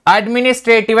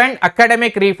 Administrative and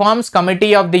Academic Reforms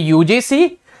Committee of the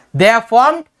UGC, they have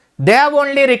formed. They have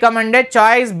only recommended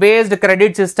choice based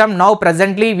credit system. Now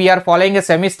presently we are following a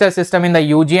semester system in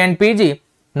the UG and PG.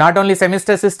 Not only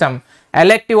semester system,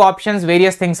 elective options,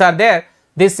 various things are there.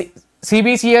 This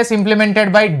CBCS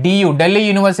implemented by DU, Delhi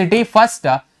University, first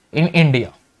in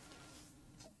India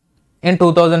in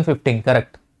 2015,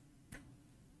 correct?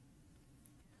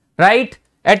 Right?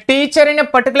 A teacher in a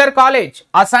particular college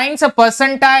assigns a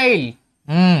percentile,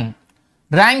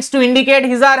 ranks to indicate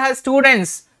his or her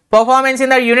students' performance in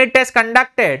the unit test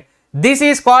conducted. This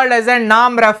is called as a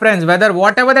norm reference.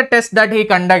 Whatever the test that he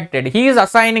conducted, he is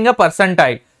assigning a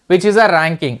percentile, which is a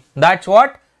ranking. That's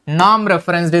what norm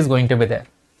reference is going to be there.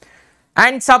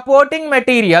 And support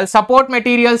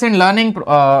materials in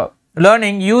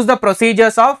learning use the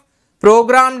procedures of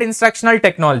programmed instructional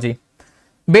technology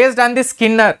based on the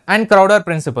Skinner and Crowder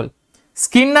principle.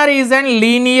 Skinner is a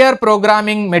linear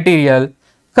programming material.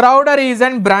 Crowder is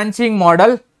a branching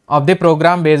model of the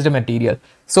program based material.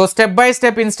 So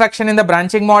step-by-step instruction in the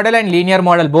branching model and linear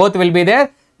model, both will be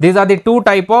there. These are the two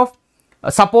type of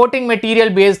supporting material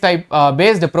based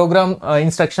based program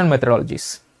instruction methodologies.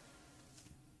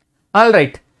 All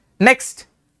right. Next,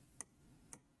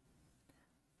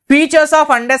 features of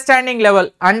understanding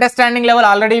level. Understanding level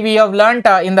already we have learnt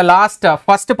in the last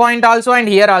first point also and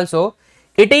here also.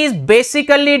 It is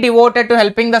basically devoted to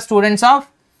helping the students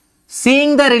of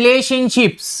seeing the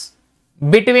relationships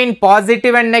between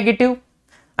positive and negative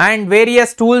and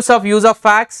various tools of use of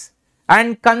facts,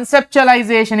 and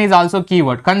conceptualization is also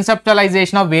keyword.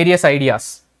 Conceptualization of various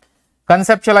ideas.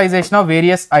 Conceptualization of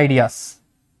various ideas.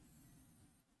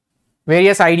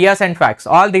 Various ideas and facts.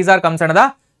 All these are comes under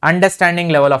the understanding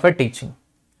level of a teaching.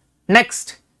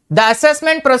 Next, the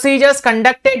assessment procedures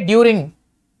conducted during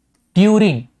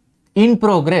in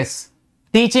progress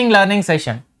teaching learning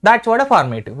session. That's what a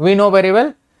formative. We know very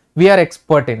well. We are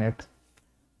expert in it.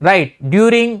 Right.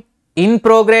 During, in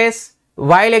progress,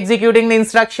 while executing the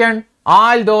instruction,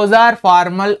 all those are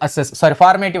formative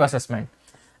assessment.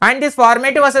 And this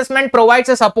formative assessment provides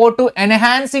a support to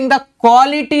enhancing the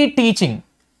quality teaching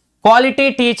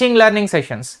learning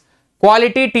sessions.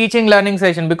 Quality teaching learning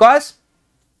session, because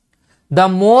the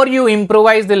more you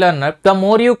improvise the learner, the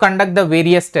more you conduct the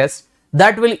various tests,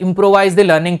 that will improvise the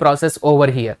learning process over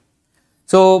here.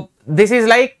 So this is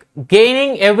like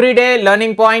gaining everyday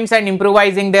learning points and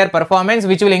improvising their performance,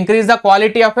 which will increase the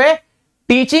quality of a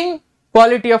teaching,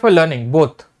 quality of a learning,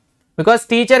 both. Because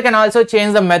teacher can also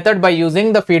change the method by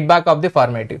using the feedback of the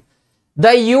formative.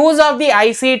 The use of the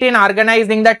ICT in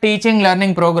organizing the teaching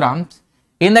learning programs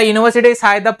in the universities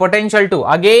has the potential to,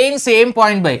 again same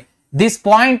point by, this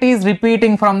point is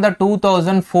repeating from the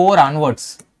 2004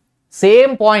 onwards.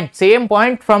 Same point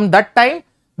from that time,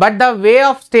 but the way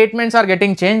of statements are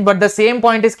getting changed, but the same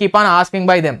point is keep on asking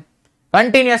by them.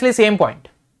 Continuously same point.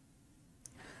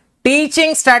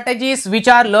 Teaching strategies which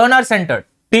are learner centered.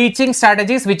 Teaching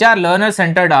strategies which are learner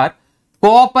centered are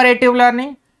cooperative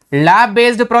learning, lab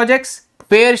based projects,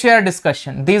 pair share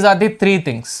discussion. These are the three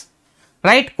things.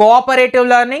 Right? Cooperative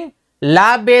learning,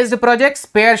 lab based projects,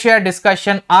 pair share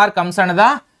discussion are comes under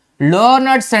the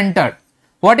learner centered.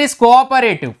 What is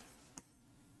cooperative?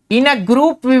 In a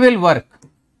group we will work,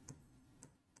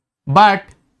 but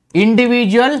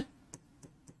individual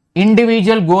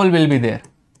goal will be there.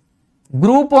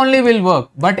 Group only will work,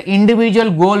 but individual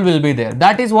goal will be there.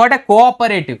 That is what a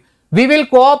cooperative. We will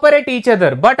cooperate each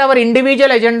other, but our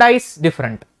individual agenda is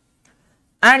different.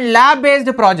 And lab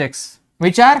based projects,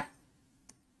 which are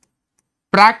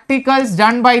practicals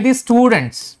done by the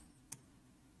students.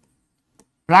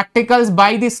 Practicals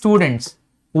by the students.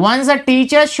 Once a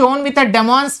teacher shown with a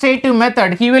demonstrative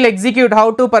method, he will execute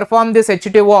how to perform this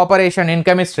H2O operation in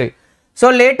chemistry. So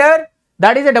later,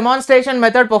 that is a demonstration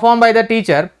method performed by the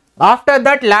teacher. After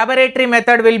that, laboratory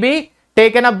method will be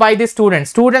taken up by the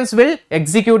students. Students will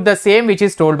execute the same which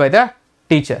is told by the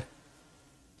teacher.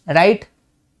 Right?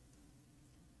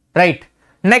 Right.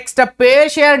 Next, a pair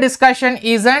share discussion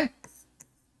is an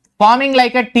forming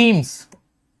like a teams.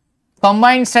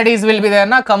 Combined studies will be there,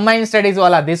 na? Combined studies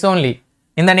wala, this only.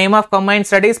 In the name of combined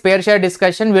studies, pair share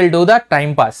discussion will do the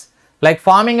time pass. Like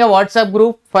forming a WhatsApp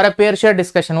group for a pair share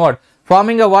discussion. What?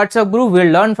 Forming a WhatsApp group,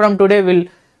 we'll learn from today,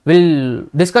 we'll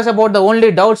discuss about the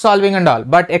only doubt solving and all.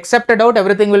 But except a doubt,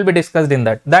 everything will be discussed in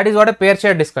that. That is what a pair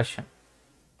share discussion.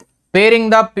 Pairing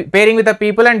with the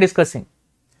people and discussing.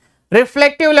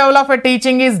 Reflective level of a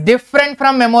teaching is different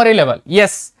from memory level.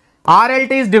 Yes,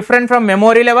 RLT is different from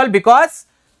memory level because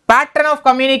pattern of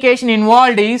communication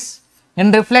involved is in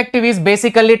reflective is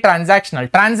basically transactional.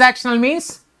 Transactional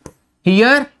means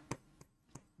here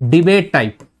debate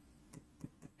type.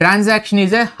 Transaction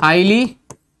is a highly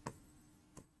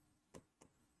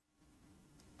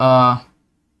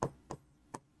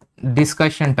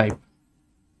discussion type.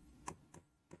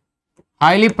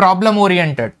 Highly problem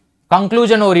oriented,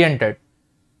 conclusion oriented,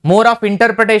 more of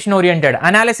interpretation oriented,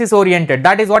 analysis oriented.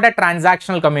 That is what a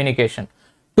transactional communication.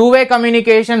 Two-way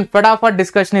communication, fadafat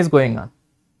discussion is going on.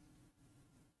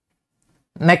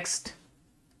 Next,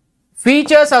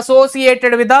 features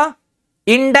associated with the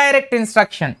indirect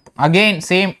instruction. Again,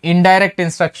 same indirect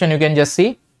instruction you can just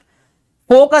see.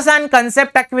 Focus on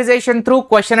concept acquisition through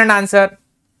question and answer.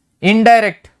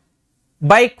 Indirect.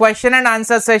 By question and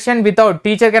answer session, without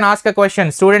teacher can ask a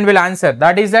question, student will answer.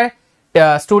 That is a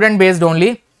student based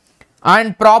only.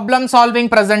 And problem solving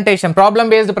presentation, problem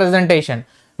based presentation.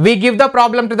 We give the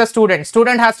problem to the student.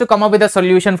 Student has to come up with a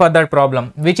solution for that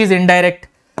problem, which is indirect.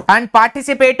 And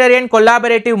participatory and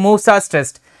collaborative moves are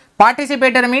stressed.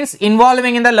 Participatory means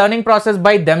involving in the learning process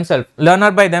by themselves,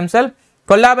 learner by themselves.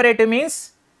 Collaborative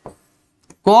means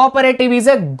cooperative is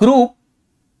a group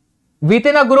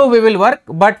within a group we will work,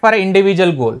 but for an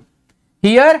individual goal.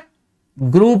 Here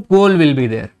group goal will be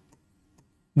there.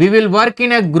 We will work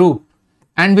in a group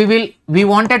and we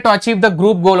wanted to achieve the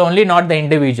group goal only, not the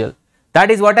individual. That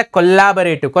is what a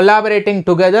collaborating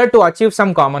together to achieve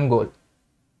some common goal.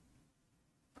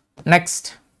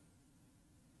 Next,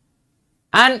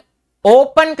 an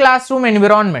open classroom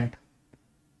environment.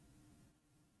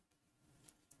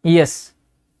 Yes,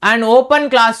 an open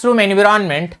classroom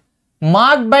environment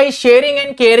marked by sharing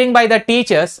and caring by the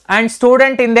teachers and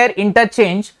student in their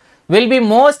interchange will be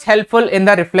most helpful in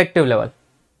the reflective level.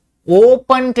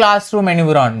 Open classroom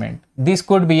environment. This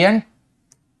could be an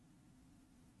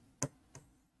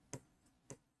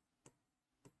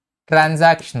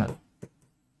transactional.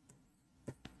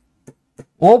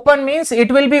 Open means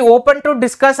it will be open to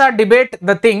discuss or debate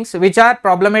the things which are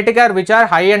problematic or which are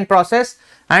high end process,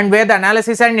 and where the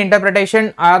analysis and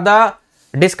interpretation or the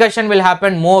discussion will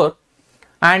happen more.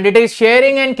 And it is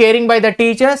sharing and caring by the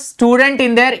teachers, student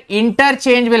in their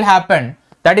interchange will happen.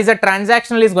 That is, a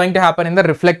transactional is going to happen in the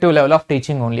reflective level of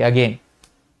teaching only again.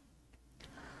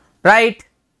 Right?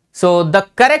 So the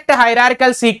correct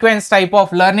hierarchical sequence type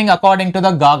of learning according to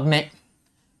the Gagne.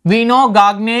 We know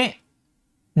Gagne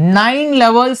 9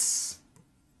 levels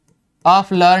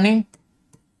of learning,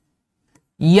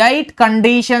 8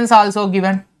 conditions also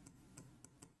given.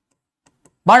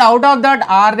 But out of that,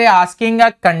 are they asking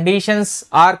a conditions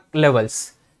or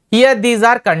levels? Here these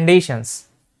are conditions.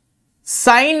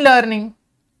 Sign learning,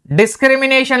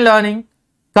 discrimination learning,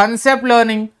 concept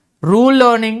learning, rule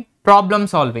learning, problem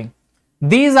solving.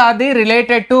 These are the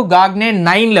related to Gagne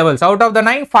 9 levels. Out of the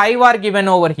 9, 5 are given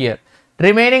over here.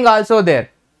 Remaining also there.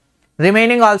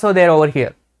 Over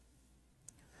here.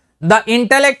 The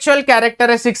intellectual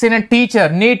characteristics in a teacher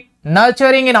need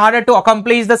nurturing in order to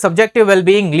accomplish the subjective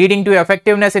well-being, leading to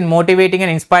effectiveness in motivating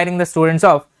and inspiring the students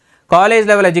of college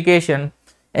level education.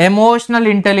 Emotional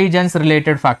intelligence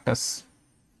related factors.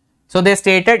 So they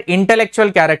stated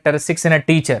intellectual characteristics in a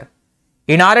teacher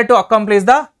in order to accomplish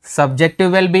the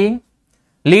subjective well-being,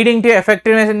 leading to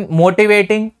effectiveness in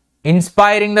motivating,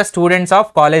 inspiring the students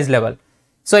of college level.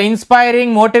 So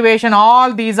inspiring, motivation,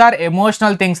 all these are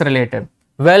emotional things related.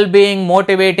 Well-being,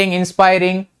 motivating,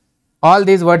 inspiring, all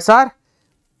these words are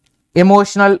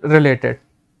emotional related.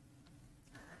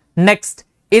 Next,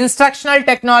 instructional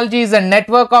technology is a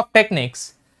network of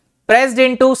techniques pressed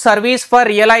into service for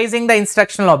realizing the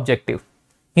instructional objective.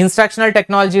 Instructional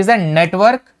technology is a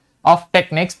network of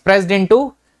techniques pressed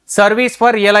into service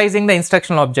for realizing the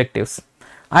instructional objectives.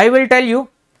 I will tell you,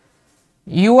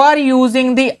 you are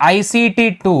using the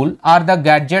ICT tool or the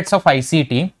gadgets of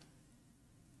ICT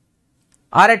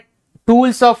or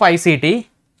tools of ICT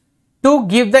to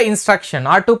give the instruction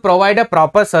or to provide a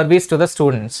proper service to the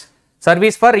students.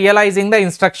 Service for realizing the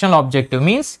instructional objective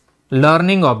means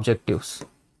learning objectives.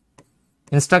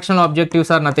 Instructional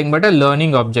objectives are nothing but a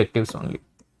learning objectives only.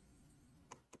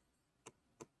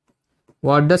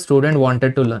 What the student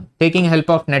wanted to learn, taking help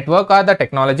of network or the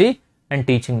technology and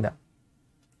teaching them.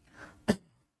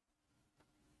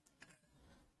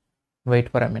 Wait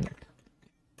for a minute.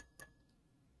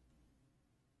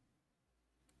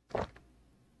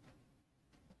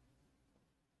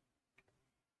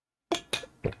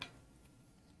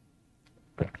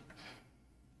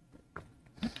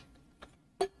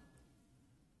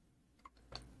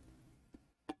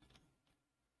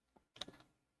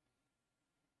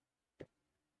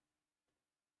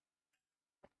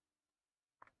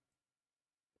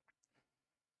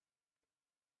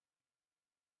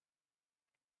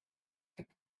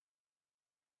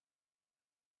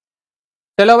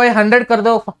 चलो भाई 100 कर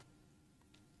दो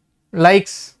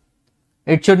likes.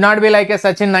 It should not be like a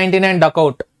Sachin 99 duck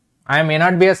out. I may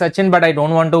not be a Sachin, but I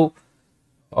don't want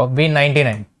to be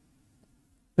 99.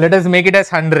 Let us make it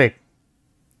as 100.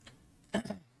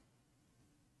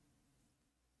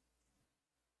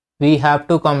 We have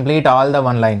to complete all the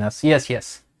one-liners.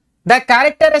 Yes. The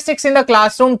characteristics in the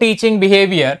classroom teaching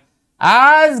behavior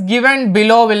as given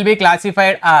below will be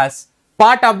classified as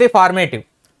part of the formative.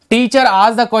 Teacher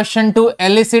asks the question to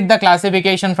elicit the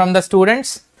classification from the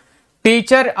students.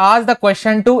 Teacher asks the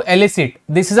question to elicit.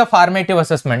 This is a formative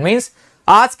assessment, means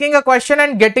asking a question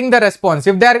and getting the response.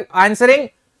 If they are answering,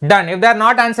 done. If they are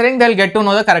not answering, they will get to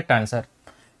know the correct answer.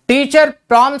 Teacher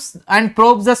prompts and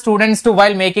probes the students to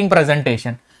while making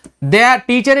presentation. Their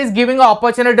teacher is giving an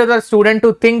opportunity to the student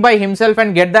to think by himself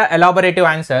and get the elaborative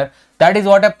answer. That is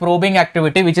what a probing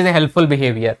activity, which is a helpful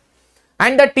behavior.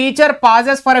 And the teacher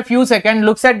pauses for a few seconds,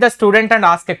 looks at the student and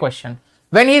asks a question.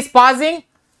 When he is pausing,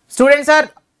 students are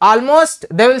almost,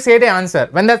 they will say the answer.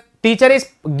 When the teacher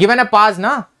is given a pause,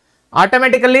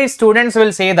 automatically students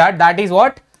will say that. That is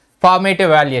what formative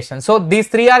evaluation. So these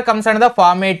three are comes under the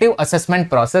formative assessment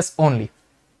process only.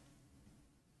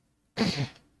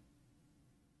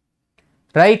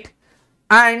 Right?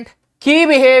 And key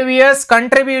behaviors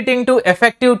contributing to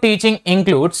effective teaching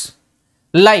includes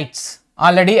lights.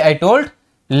 Already I told,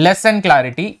 lesson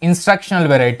clarity, instructional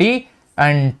variety,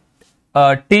 and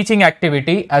teaching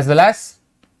activity, as well as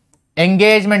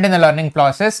engagement in the learning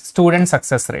process, student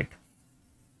success rate.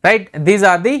 Right? These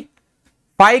are the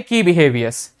 5 key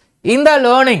behaviors. In the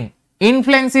learning,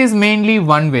 influence is mainly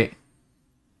one way.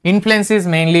 Influence is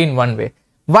mainly in one way.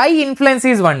 Why influence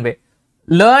is one way?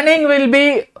 Learner will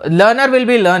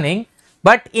be learning,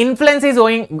 but influence is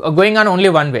going on only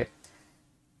one way.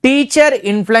 Teacher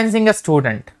influencing a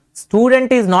student.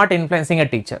 Student is not influencing a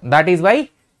teacher. That is why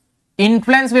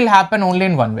influence will happen only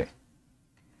in one way.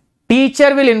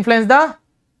 Teacher will influence the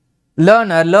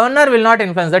learner. Learner will not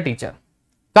influence the teacher.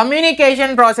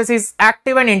 Communication process is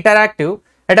active and interactive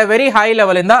at a very high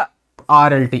level in the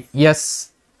RLT.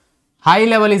 Yes, high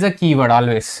level is a keyword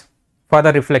always for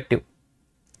the reflective.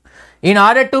 In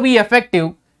order to be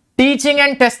effective, teaching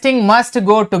and testing must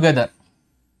go together.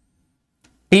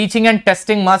 Teaching and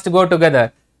testing must go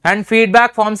together, and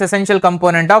feedback forms essential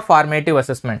component of formative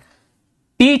assessment.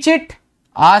 Teach it,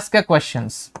 ask a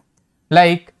questions.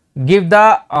 Like give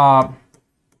the,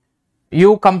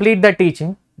 you complete the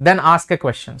teaching, then ask a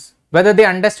questions. Whether they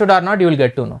understood or not, you will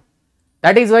get to know.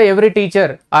 That is why every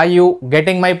teacher, are you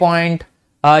getting my point?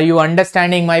 Are you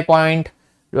understanding my point?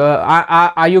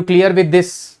 Are you clear with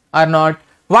this or not?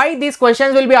 Why these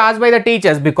questions will be asked by the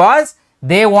teachers? Because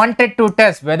they wanted to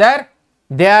test whether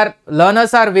their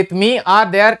learners are with me or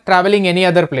they are traveling any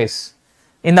other place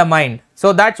in the mind.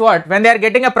 So that's what, when they are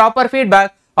getting a proper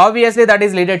feedback, obviously that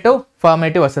is related to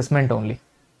formative assessment only.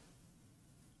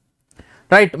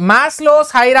 Right, Maslow's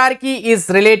hierarchy is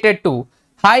related to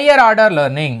higher order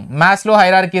learning. Maslow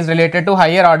hierarchy is related to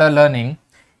higher order learning.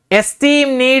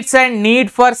 Esteem, needs and need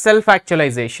for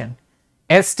self-actualization.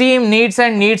 Esteem, needs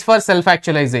and needs for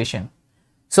self-actualization.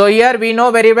 So here we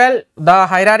know very well the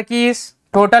hierarchy is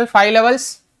total 5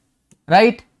 levels,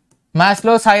 right?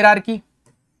 Maslow's hierarchy.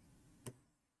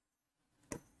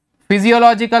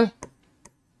 Physiological,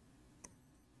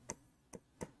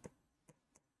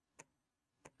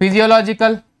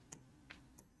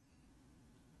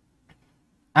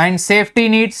 and safety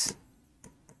needs,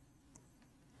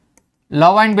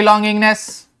 love and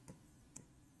belongingness,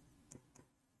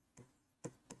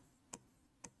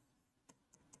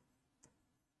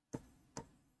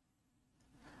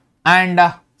 and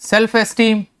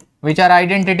self-esteem, which are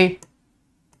identity.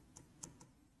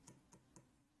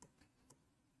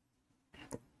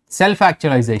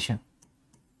 Self-actualization.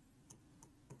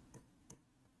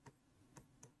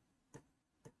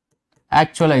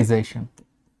 Actualization.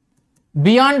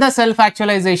 Beyond the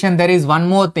self-actualization, there is one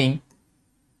more thing.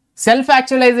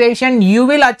 Self-actualization, you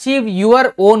will achieve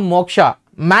your own moksha,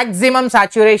 maximum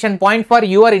saturation point for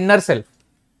your inner self.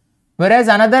 Whereas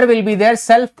another will be their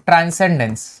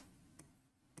self-transcendence.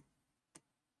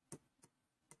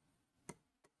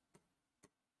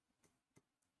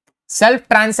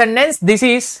 Self-transcendence, this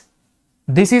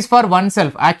is for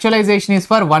oneself. Actualization is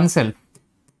for oneself.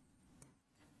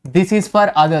 This is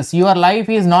for others. Your life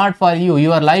is not for you.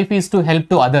 Your life is to help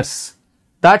to others.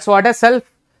 That's what a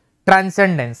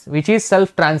self-transcendence, which is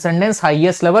self-transcendence,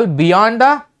 highest level beyond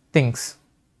the things.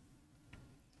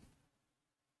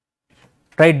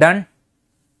 Right, done.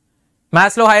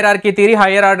 Maslow hierarchy theory,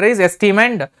 higher order is esteem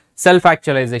and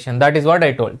self-actualization. That is what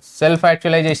I told.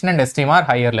 Self-actualization and esteem are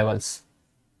higher levels.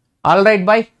 Alright,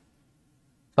 bye.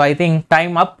 So I think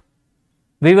time up.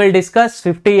 We will discuss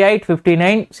 58,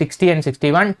 59, 60 and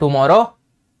 61 tomorrow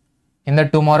in the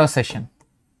tomorrow session.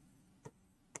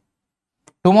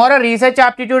 Tomorrow research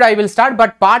aptitude I will start,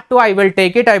 but part 2 I will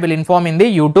take it. I will inform in the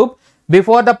YouTube.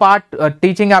 Before the part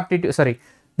teaching aptitude,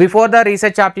 before the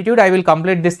research aptitude I will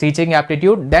complete this teaching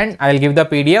aptitude. Then I will give the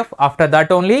PDF. After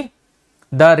that only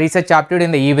the research aptitude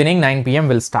in the evening 9 PM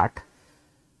will start.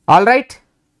 Alright.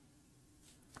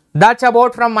 That's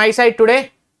about from my side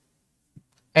today.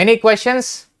 Any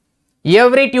questions?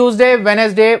 Every Tuesday,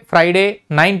 Wednesday, Friday,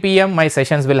 9 PM my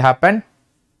sessions will happen.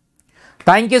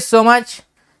 Thank you so much.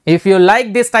 If you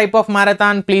like this type of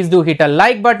marathon, please do hit a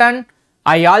like button.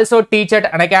 I also teach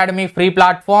at Unacademy free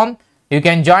platform. You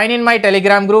can join in my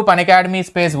Telegram group, Unacademy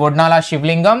space Vodnala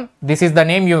Shivalingam. This is the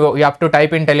name you have to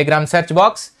type in Telegram search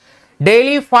box.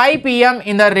 Daily 5 PM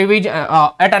in the revision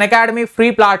at Unacademy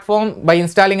free platform. By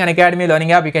installing Unacademy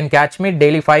Learning app, you can catch me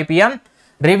daily 5 PM.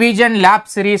 Revision lab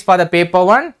series for the paper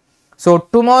 1. So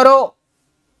tomorrow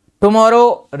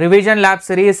Tomorrow revision lab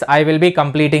series, I will be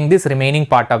completing this remaining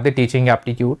part of the teaching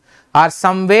aptitude, or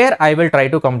somewhere I will try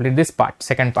to complete this part,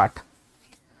 second part.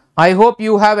 I hope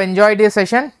you have enjoyed this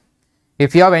session.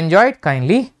 If you have enjoyed,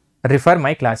 kindly refer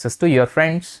my classes to your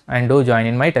friends and do join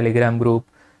in my Telegram group.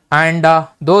 And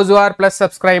those who are Plus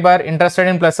subscriber, interested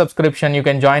in Plus subscription, you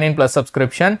can join in Plus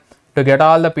subscription to get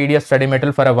all the PDF study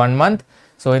material for a 1 month.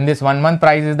 So in this 1 month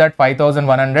price is that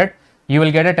 5,100. You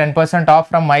will get a 10% off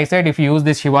from my side if you use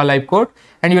this Shiva Live code,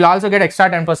 and you will also get extra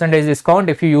 10% discount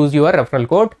if you use your referral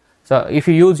code. So if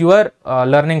you use your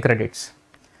learning credits.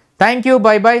 Thank you.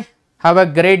 Bye bye. Have a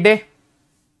great day.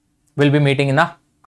 We'll be meeting in the